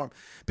Toni Storm.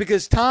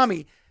 Because,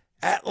 Tommy,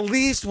 at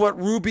least what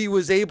Ruby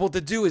was able to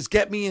do is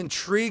get me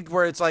intrigued,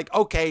 where it's like,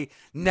 okay,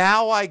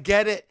 now I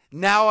get it.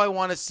 Now I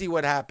want to see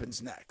what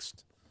happens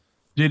next.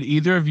 Did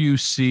either of you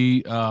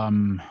see,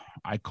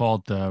 I call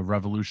it the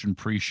Revolution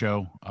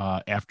pre-show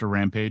after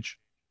Rampage?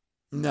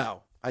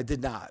 No, I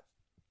did not.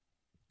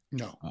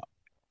 No.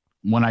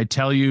 When I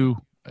tell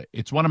you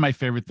it's one of my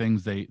favorite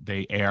things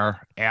they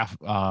air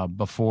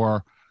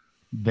before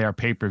their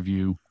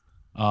pay-per-view.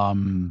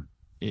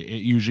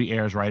 It usually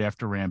airs right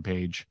after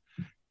Rampage.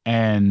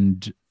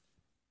 And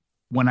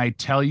when I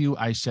tell you,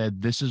 I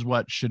said, this is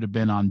what should have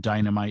been on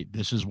Dynamite.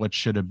 This is what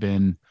should have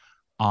been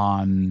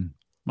on,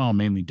 well,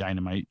 mainly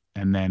Dynamite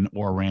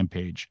or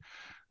Rampage.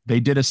 They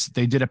did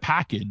a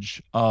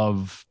package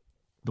of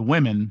the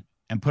women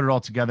and put it all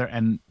together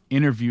and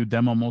interviewed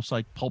them almost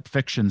like Pulp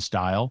Fiction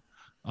style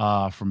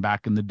from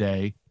back in the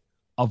day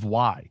of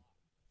why.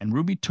 And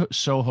Ruby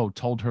Soho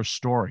told her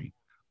story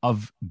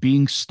of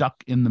being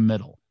stuck in the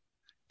middle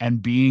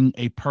and being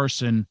a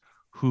person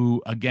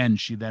who, again,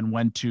 she then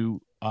went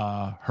to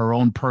her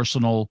own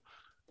personal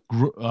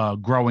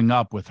growing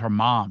up with her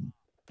mom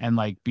and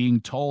like being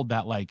told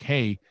that like,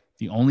 hey,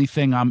 the only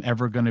thing I'm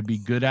ever going to be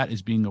good at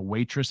is being a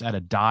waitress at a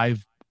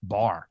dive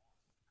bar,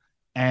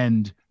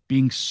 and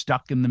being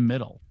stuck in the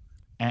middle.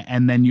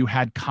 And then you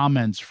had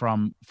comments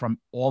from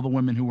all the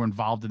women who were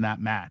involved in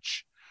that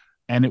match.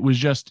 And it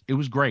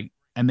was great.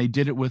 And they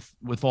did it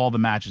with all the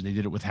matches. They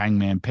did it with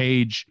Hangman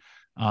Page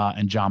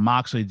and Jon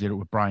Moxley. They did it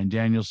with Bryan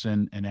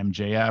Danielson and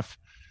MJF.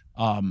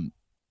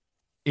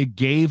 It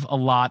gave a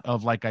lot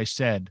of, like I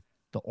said,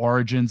 the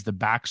origins, the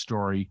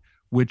backstory,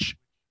 which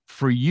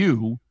for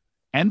you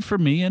and for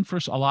me and for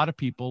a lot of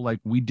people,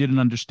 like we didn't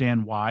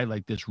understand why,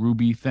 like this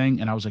Ruby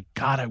thing. And I was like,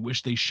 God, I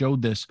wish they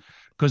showed this,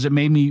 because it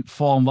made me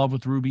fall in love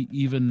with Ruby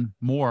even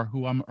more,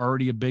 who I'm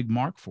already a big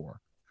mark for.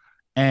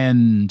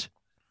 And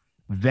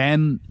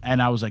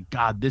I was like,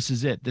 God, this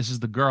is it. This is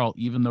the girl,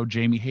 even though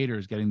Jamie Hayter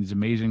is getting these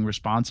amazing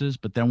responses.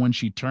 But then when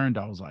she turned,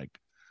 I was like,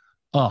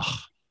 ugh,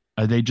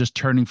 are they just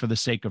turning for the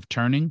sake of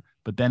turning?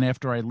 But then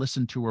after I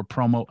listened to her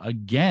promo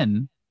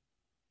again,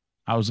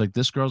 I was like,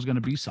 this girl's going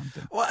to be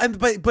something. Well,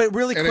 but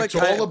really quick, it's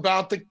all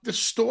about the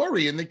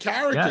story and the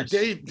character. Yes.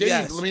 Dave,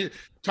 yes.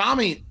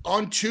 Tommy,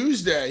 on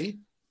Tuesday,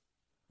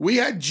 we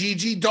had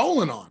Gigi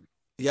Dolan on.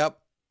 Yep.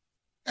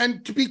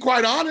 And to be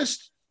quite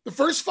honest, the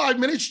first 5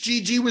 minutes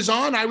Gigi was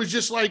on, I was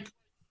just like,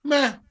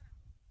 meh,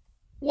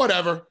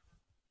 whatever.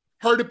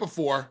 Heard it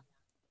before.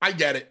 I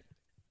get it.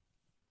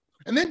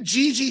 And then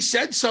Gigi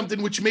said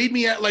something which made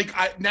me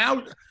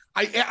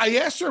I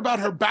asked her about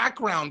her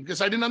background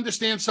because I didn't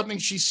understand something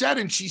she said.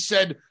 And she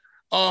said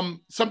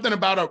something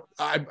about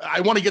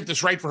I want to get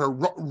this right for her,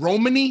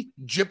 Romani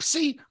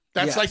Gypsy.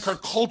 That's like her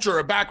culture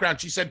or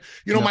background. She said,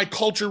 my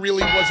culture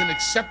really wasn't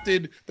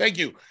accepted. Thank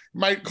you.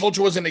 My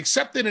culture wasn't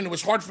accepted and it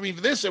was hard for me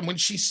for this. And when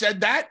she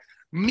said that,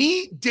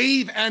 me,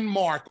 Dave, and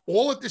Mark,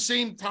 all at the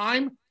same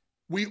time,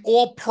 we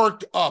all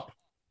perked up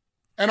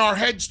and our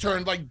heads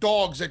turned like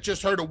dogs that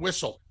just heard a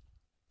whistle.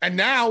 And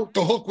now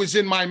the hook was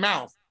in my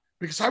mouth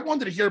because I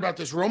wanted to hear about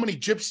this Romani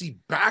Gypsy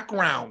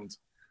background.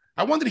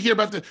 I wanted to hear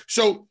about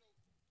so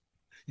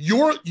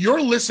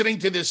you're listening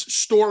to this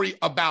story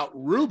about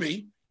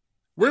Ruby.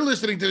 We're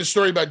listening to the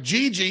story about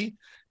Gigi,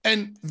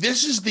 and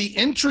this is the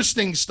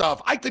interesting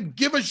stuff. I could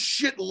give a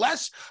shit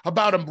less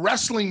about a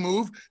wrestling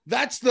move.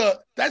 That's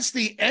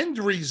the end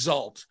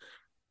result.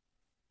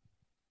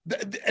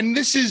 And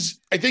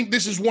I think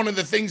this is one of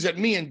the things that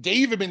me and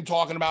Dave have been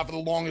talking about for the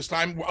longest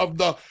time of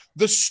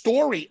the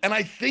story. And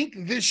I think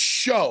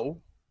this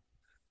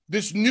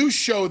new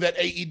show that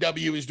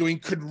AEW is doing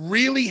could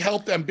really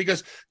help them,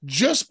 because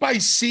just by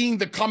seeing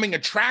the coming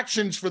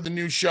attractions for the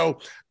new show,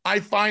 I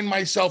find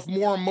myself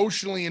more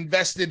emotionally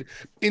invested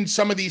in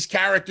some of these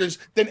characters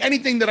than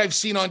anything that I've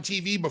seen on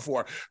TV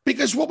before.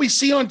 Because what we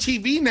see on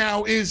TV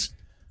now is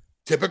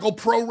typical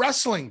pro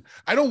wrestling.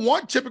 I don't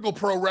want typical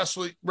pro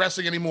wrestling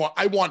anymore.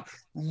 I want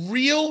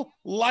real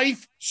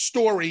life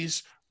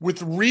stories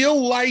with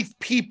real life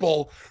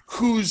people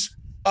whose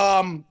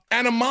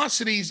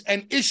animosities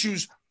and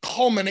issues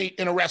culminate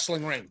in a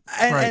wrestling ring.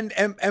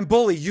 And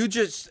Bully, you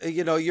just,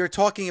 you're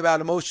talking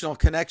about emotional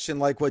connection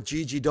like what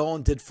Gigi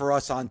Dolan did for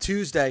us on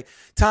Tuesday.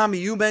 Tommy,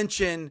 you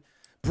mentioned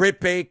Britt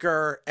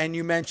Baker and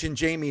you mentioned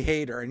Jamie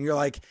Hayter, and you're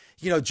like,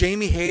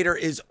 Jamie Hayter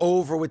is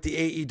over with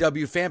the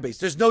AEW fan base.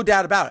 There's no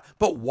doubt about it.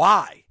 But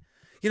why?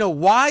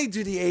 Why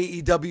do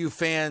the AEW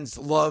fans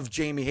love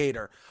Jamie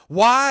Hayter?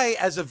 Why,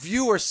 as a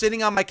viewer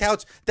sitting on my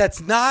couch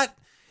that's not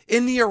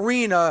in the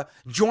arena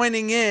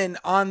joining in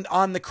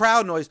on the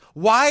crowd noise,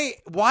 why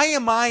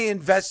am I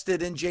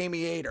invested in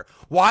Jamie Hayter?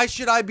 Why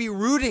should I be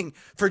rooting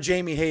for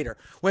Jamie Hayter?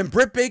 When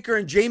Britt Baker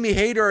and Jamie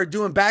Hayter are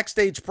doing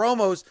backstage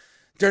promos,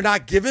 they're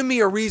not giving me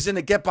a reason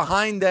to get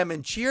behind them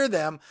and cheer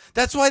them.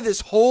 That's why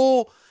this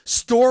whole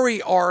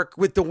story arc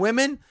with the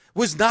women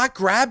was not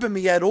grabbing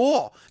me at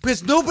all,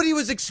 because nobody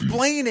was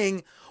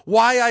explaining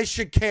why I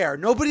should care.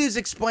 Nobody is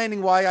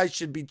explaining why I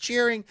should be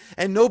cheering,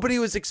 and nobody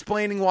was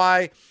explaining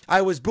why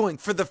I was booing.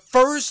 For the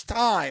first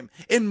time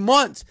in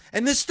months,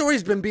 and this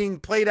story's been being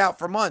played out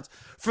for months,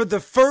 for the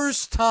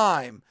first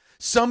time,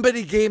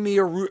 somebody gave me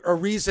a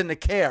reason to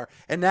care,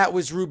 and that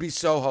was Ruby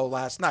Soho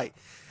last night.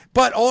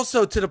 But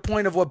also to the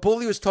point of what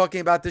Bully was talking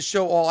about, this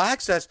show All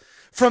Access,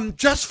 from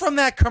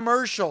that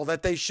commercial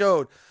that they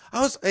showed,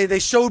 they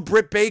showed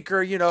Britt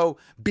Baker,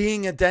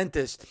 being a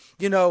dentist,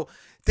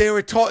 they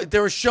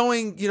were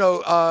showing,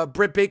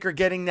 Britt Baker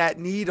getting that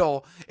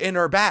needle in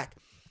her back.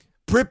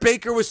 Britt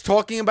Baker was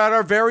talking about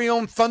our very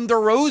own Thunder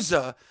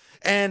Rosa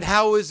and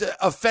how it was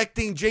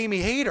affecting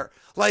Jamie Hayter.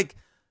 Like,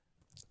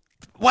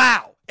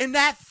 wow. In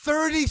that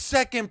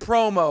 30-second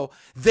promo,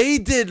 they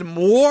did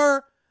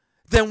more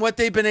than what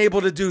they've been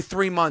able to do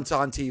 3 months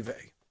on TV.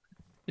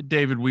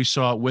 David, we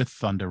saw it with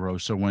Thunder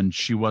Rosa when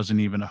she wasn't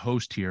even a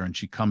host here, and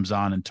she comes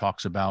on and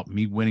talks about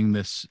me winning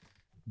this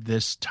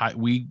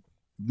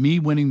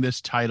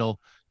title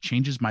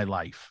changes my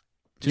life.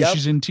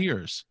 She's in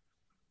tears,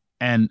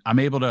 and I'm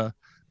able to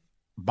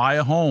buy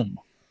a home.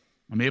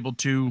 I'm able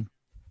to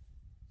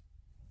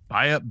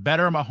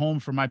better my home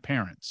for my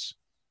parents.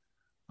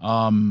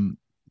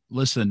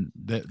 Listen,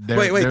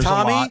 wait,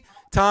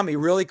 Tommy,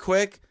 really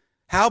quick.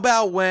 How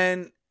about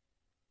when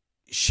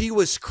she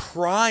was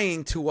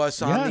crying to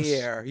us on the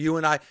air, you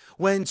and I,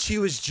 when she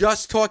was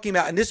just talking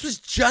about, and this was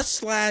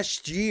just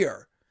last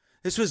year.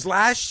 This was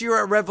last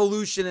year at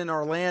Revolution in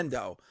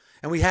Orlando.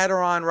 And we had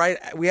her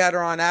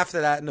on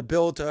after that in the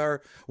build to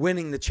her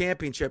winning the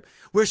championship,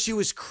 where she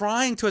was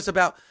crying to us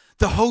about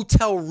the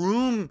hotel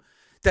room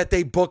that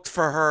they booked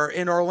for her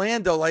in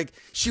Orlando. Like,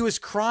 she was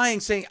crying,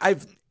 saying,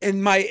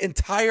 in my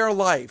entire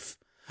life,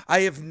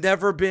 I have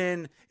never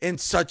been in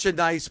such a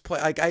nice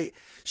place.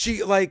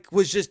 She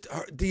was just,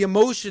 the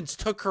emotions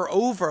took her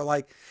over.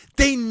 Like,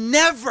 they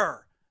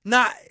never,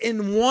 not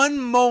in one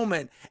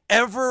moment,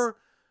 ever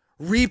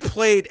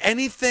replayed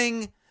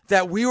anything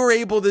that we were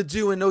able to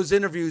do in those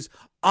interviews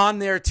on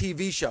their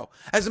TV show.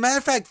 As a matter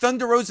of fact,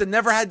 Thunder Rosa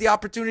never had the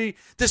opportunity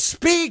to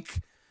speak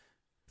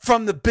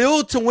from the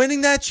build to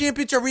winning that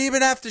championship, or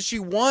even after she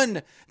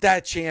won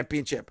that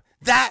championship.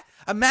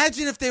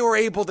 Imagine if they were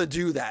able to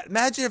do that.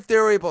 Imagine if they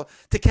were able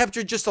to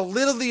capture just a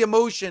little of the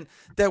emotion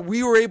that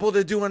we were able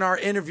to do in our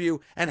interview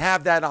and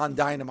have that on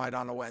Dynamite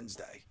on a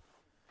Wednesday.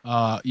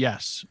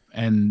 Yes.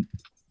 And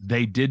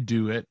they did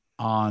do it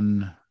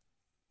on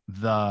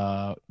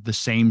the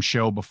same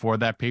show before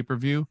that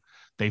pay-per-view.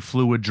 They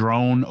flew a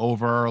drone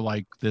over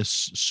like this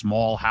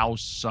small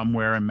house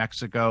somewhere in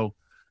Mexico,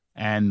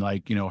 and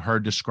her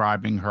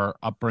describing her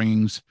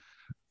upbringings.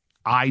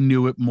 I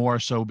knew it more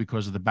so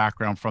because of the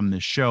background from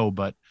this show,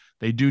 but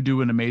they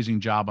do an amazing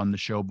job on the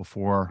show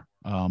before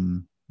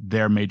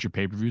their major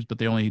pay-per-views, but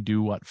they only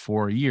do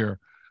 4 a year.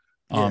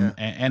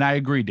 And I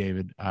agree,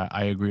 David.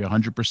 I agree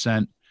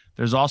 100%.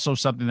 There's also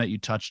something that you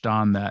touched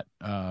on that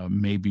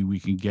maybe we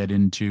can get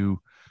into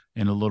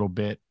in a little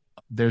bit.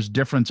 There's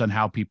difference on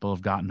how people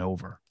have gotten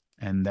over,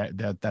 and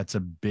that's a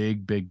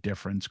big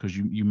difference, because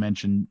you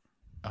mentioned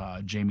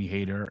Jamie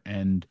Hayter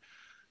and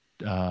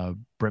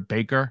Britt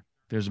Baker.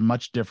 There's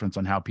much difference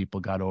on how people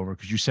got over,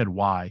 because you said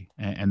why,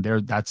 and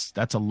that's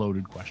a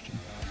loaded question.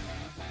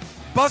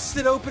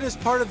 Busted Open is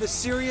part of the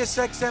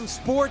SiriusXM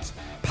Sports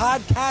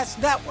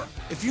Podcast Network.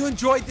 If you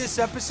enjoyed this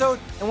episode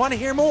and want to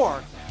hear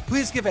more,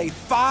 please give a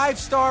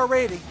 5-star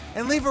rating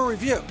and leave a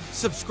review.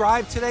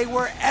 Subscribe today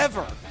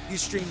wherever you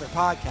stream your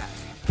podcast.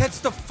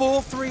 Catch the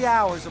full 3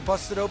 hours of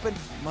Busted Open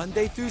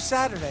Monday through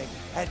Saturday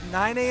at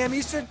 9 a.m.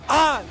 Eastern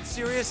on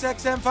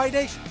SiriusXM Fight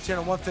Nation,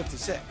 channel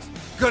 156.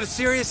 Go to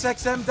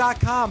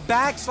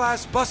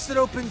SiriusXM.com/Busted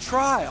Open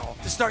Trial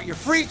to start your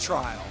free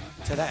trial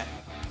today.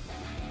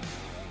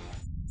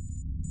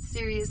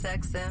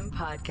 SiriusXM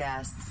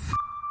Podcasts.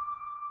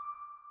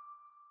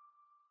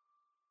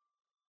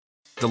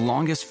 The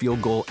longest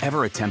field goal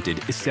ever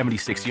attempted is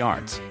 76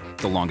 yards.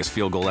 The longest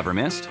field goal ever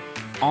missed?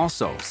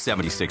 Also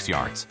 76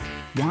 yards.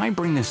 Why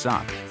bring this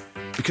up?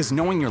 Because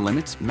knowing your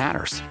limits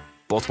matters,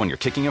 both when you're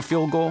kicking a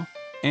field goal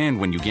and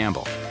when you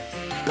gamble.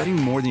 Betting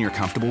more than you're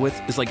comfortable with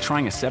is like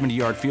trying a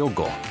 70-yard field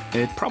goal.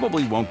 It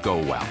probably won't go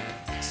well.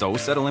 So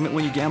set a limit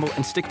when you gamble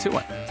and stick to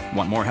it.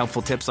 Want more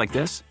helpful tips like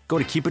this? Go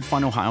to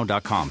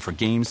keepitfunohio.com for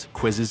games,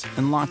 quizzes,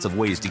 and lots of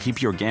ways to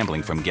keep your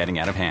gambling from getting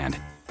out of hand.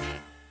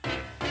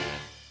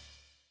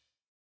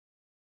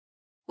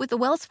 With the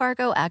Wells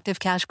Fargo Active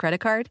Cash Credit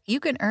Card, you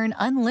can earn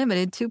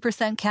unlimited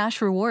 2% cash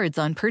rewards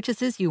on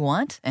purchases you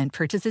want and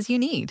purchases you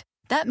need.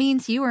 That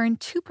means you earn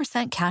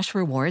 2% cash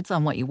rewards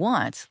on what you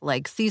want,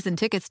 like season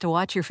tickets to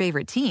watch your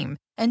favorite team,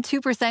 and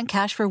 2%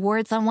 cash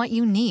rewards on what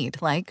you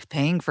need, like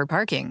paying for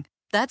parking.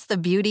 That's the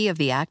beauty of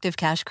the Active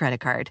Cash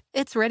Credit Card.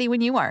 It's ready when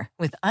you are,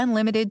 with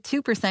unlimited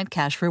 2%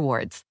 cash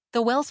rewards.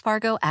 The Wells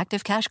Fargo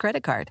Active Cash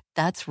Credit Card.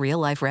 That's real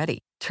life ready.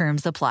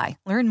 Terms apply.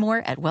 Learn more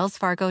at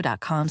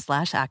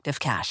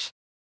wellsfargo.com/activecash.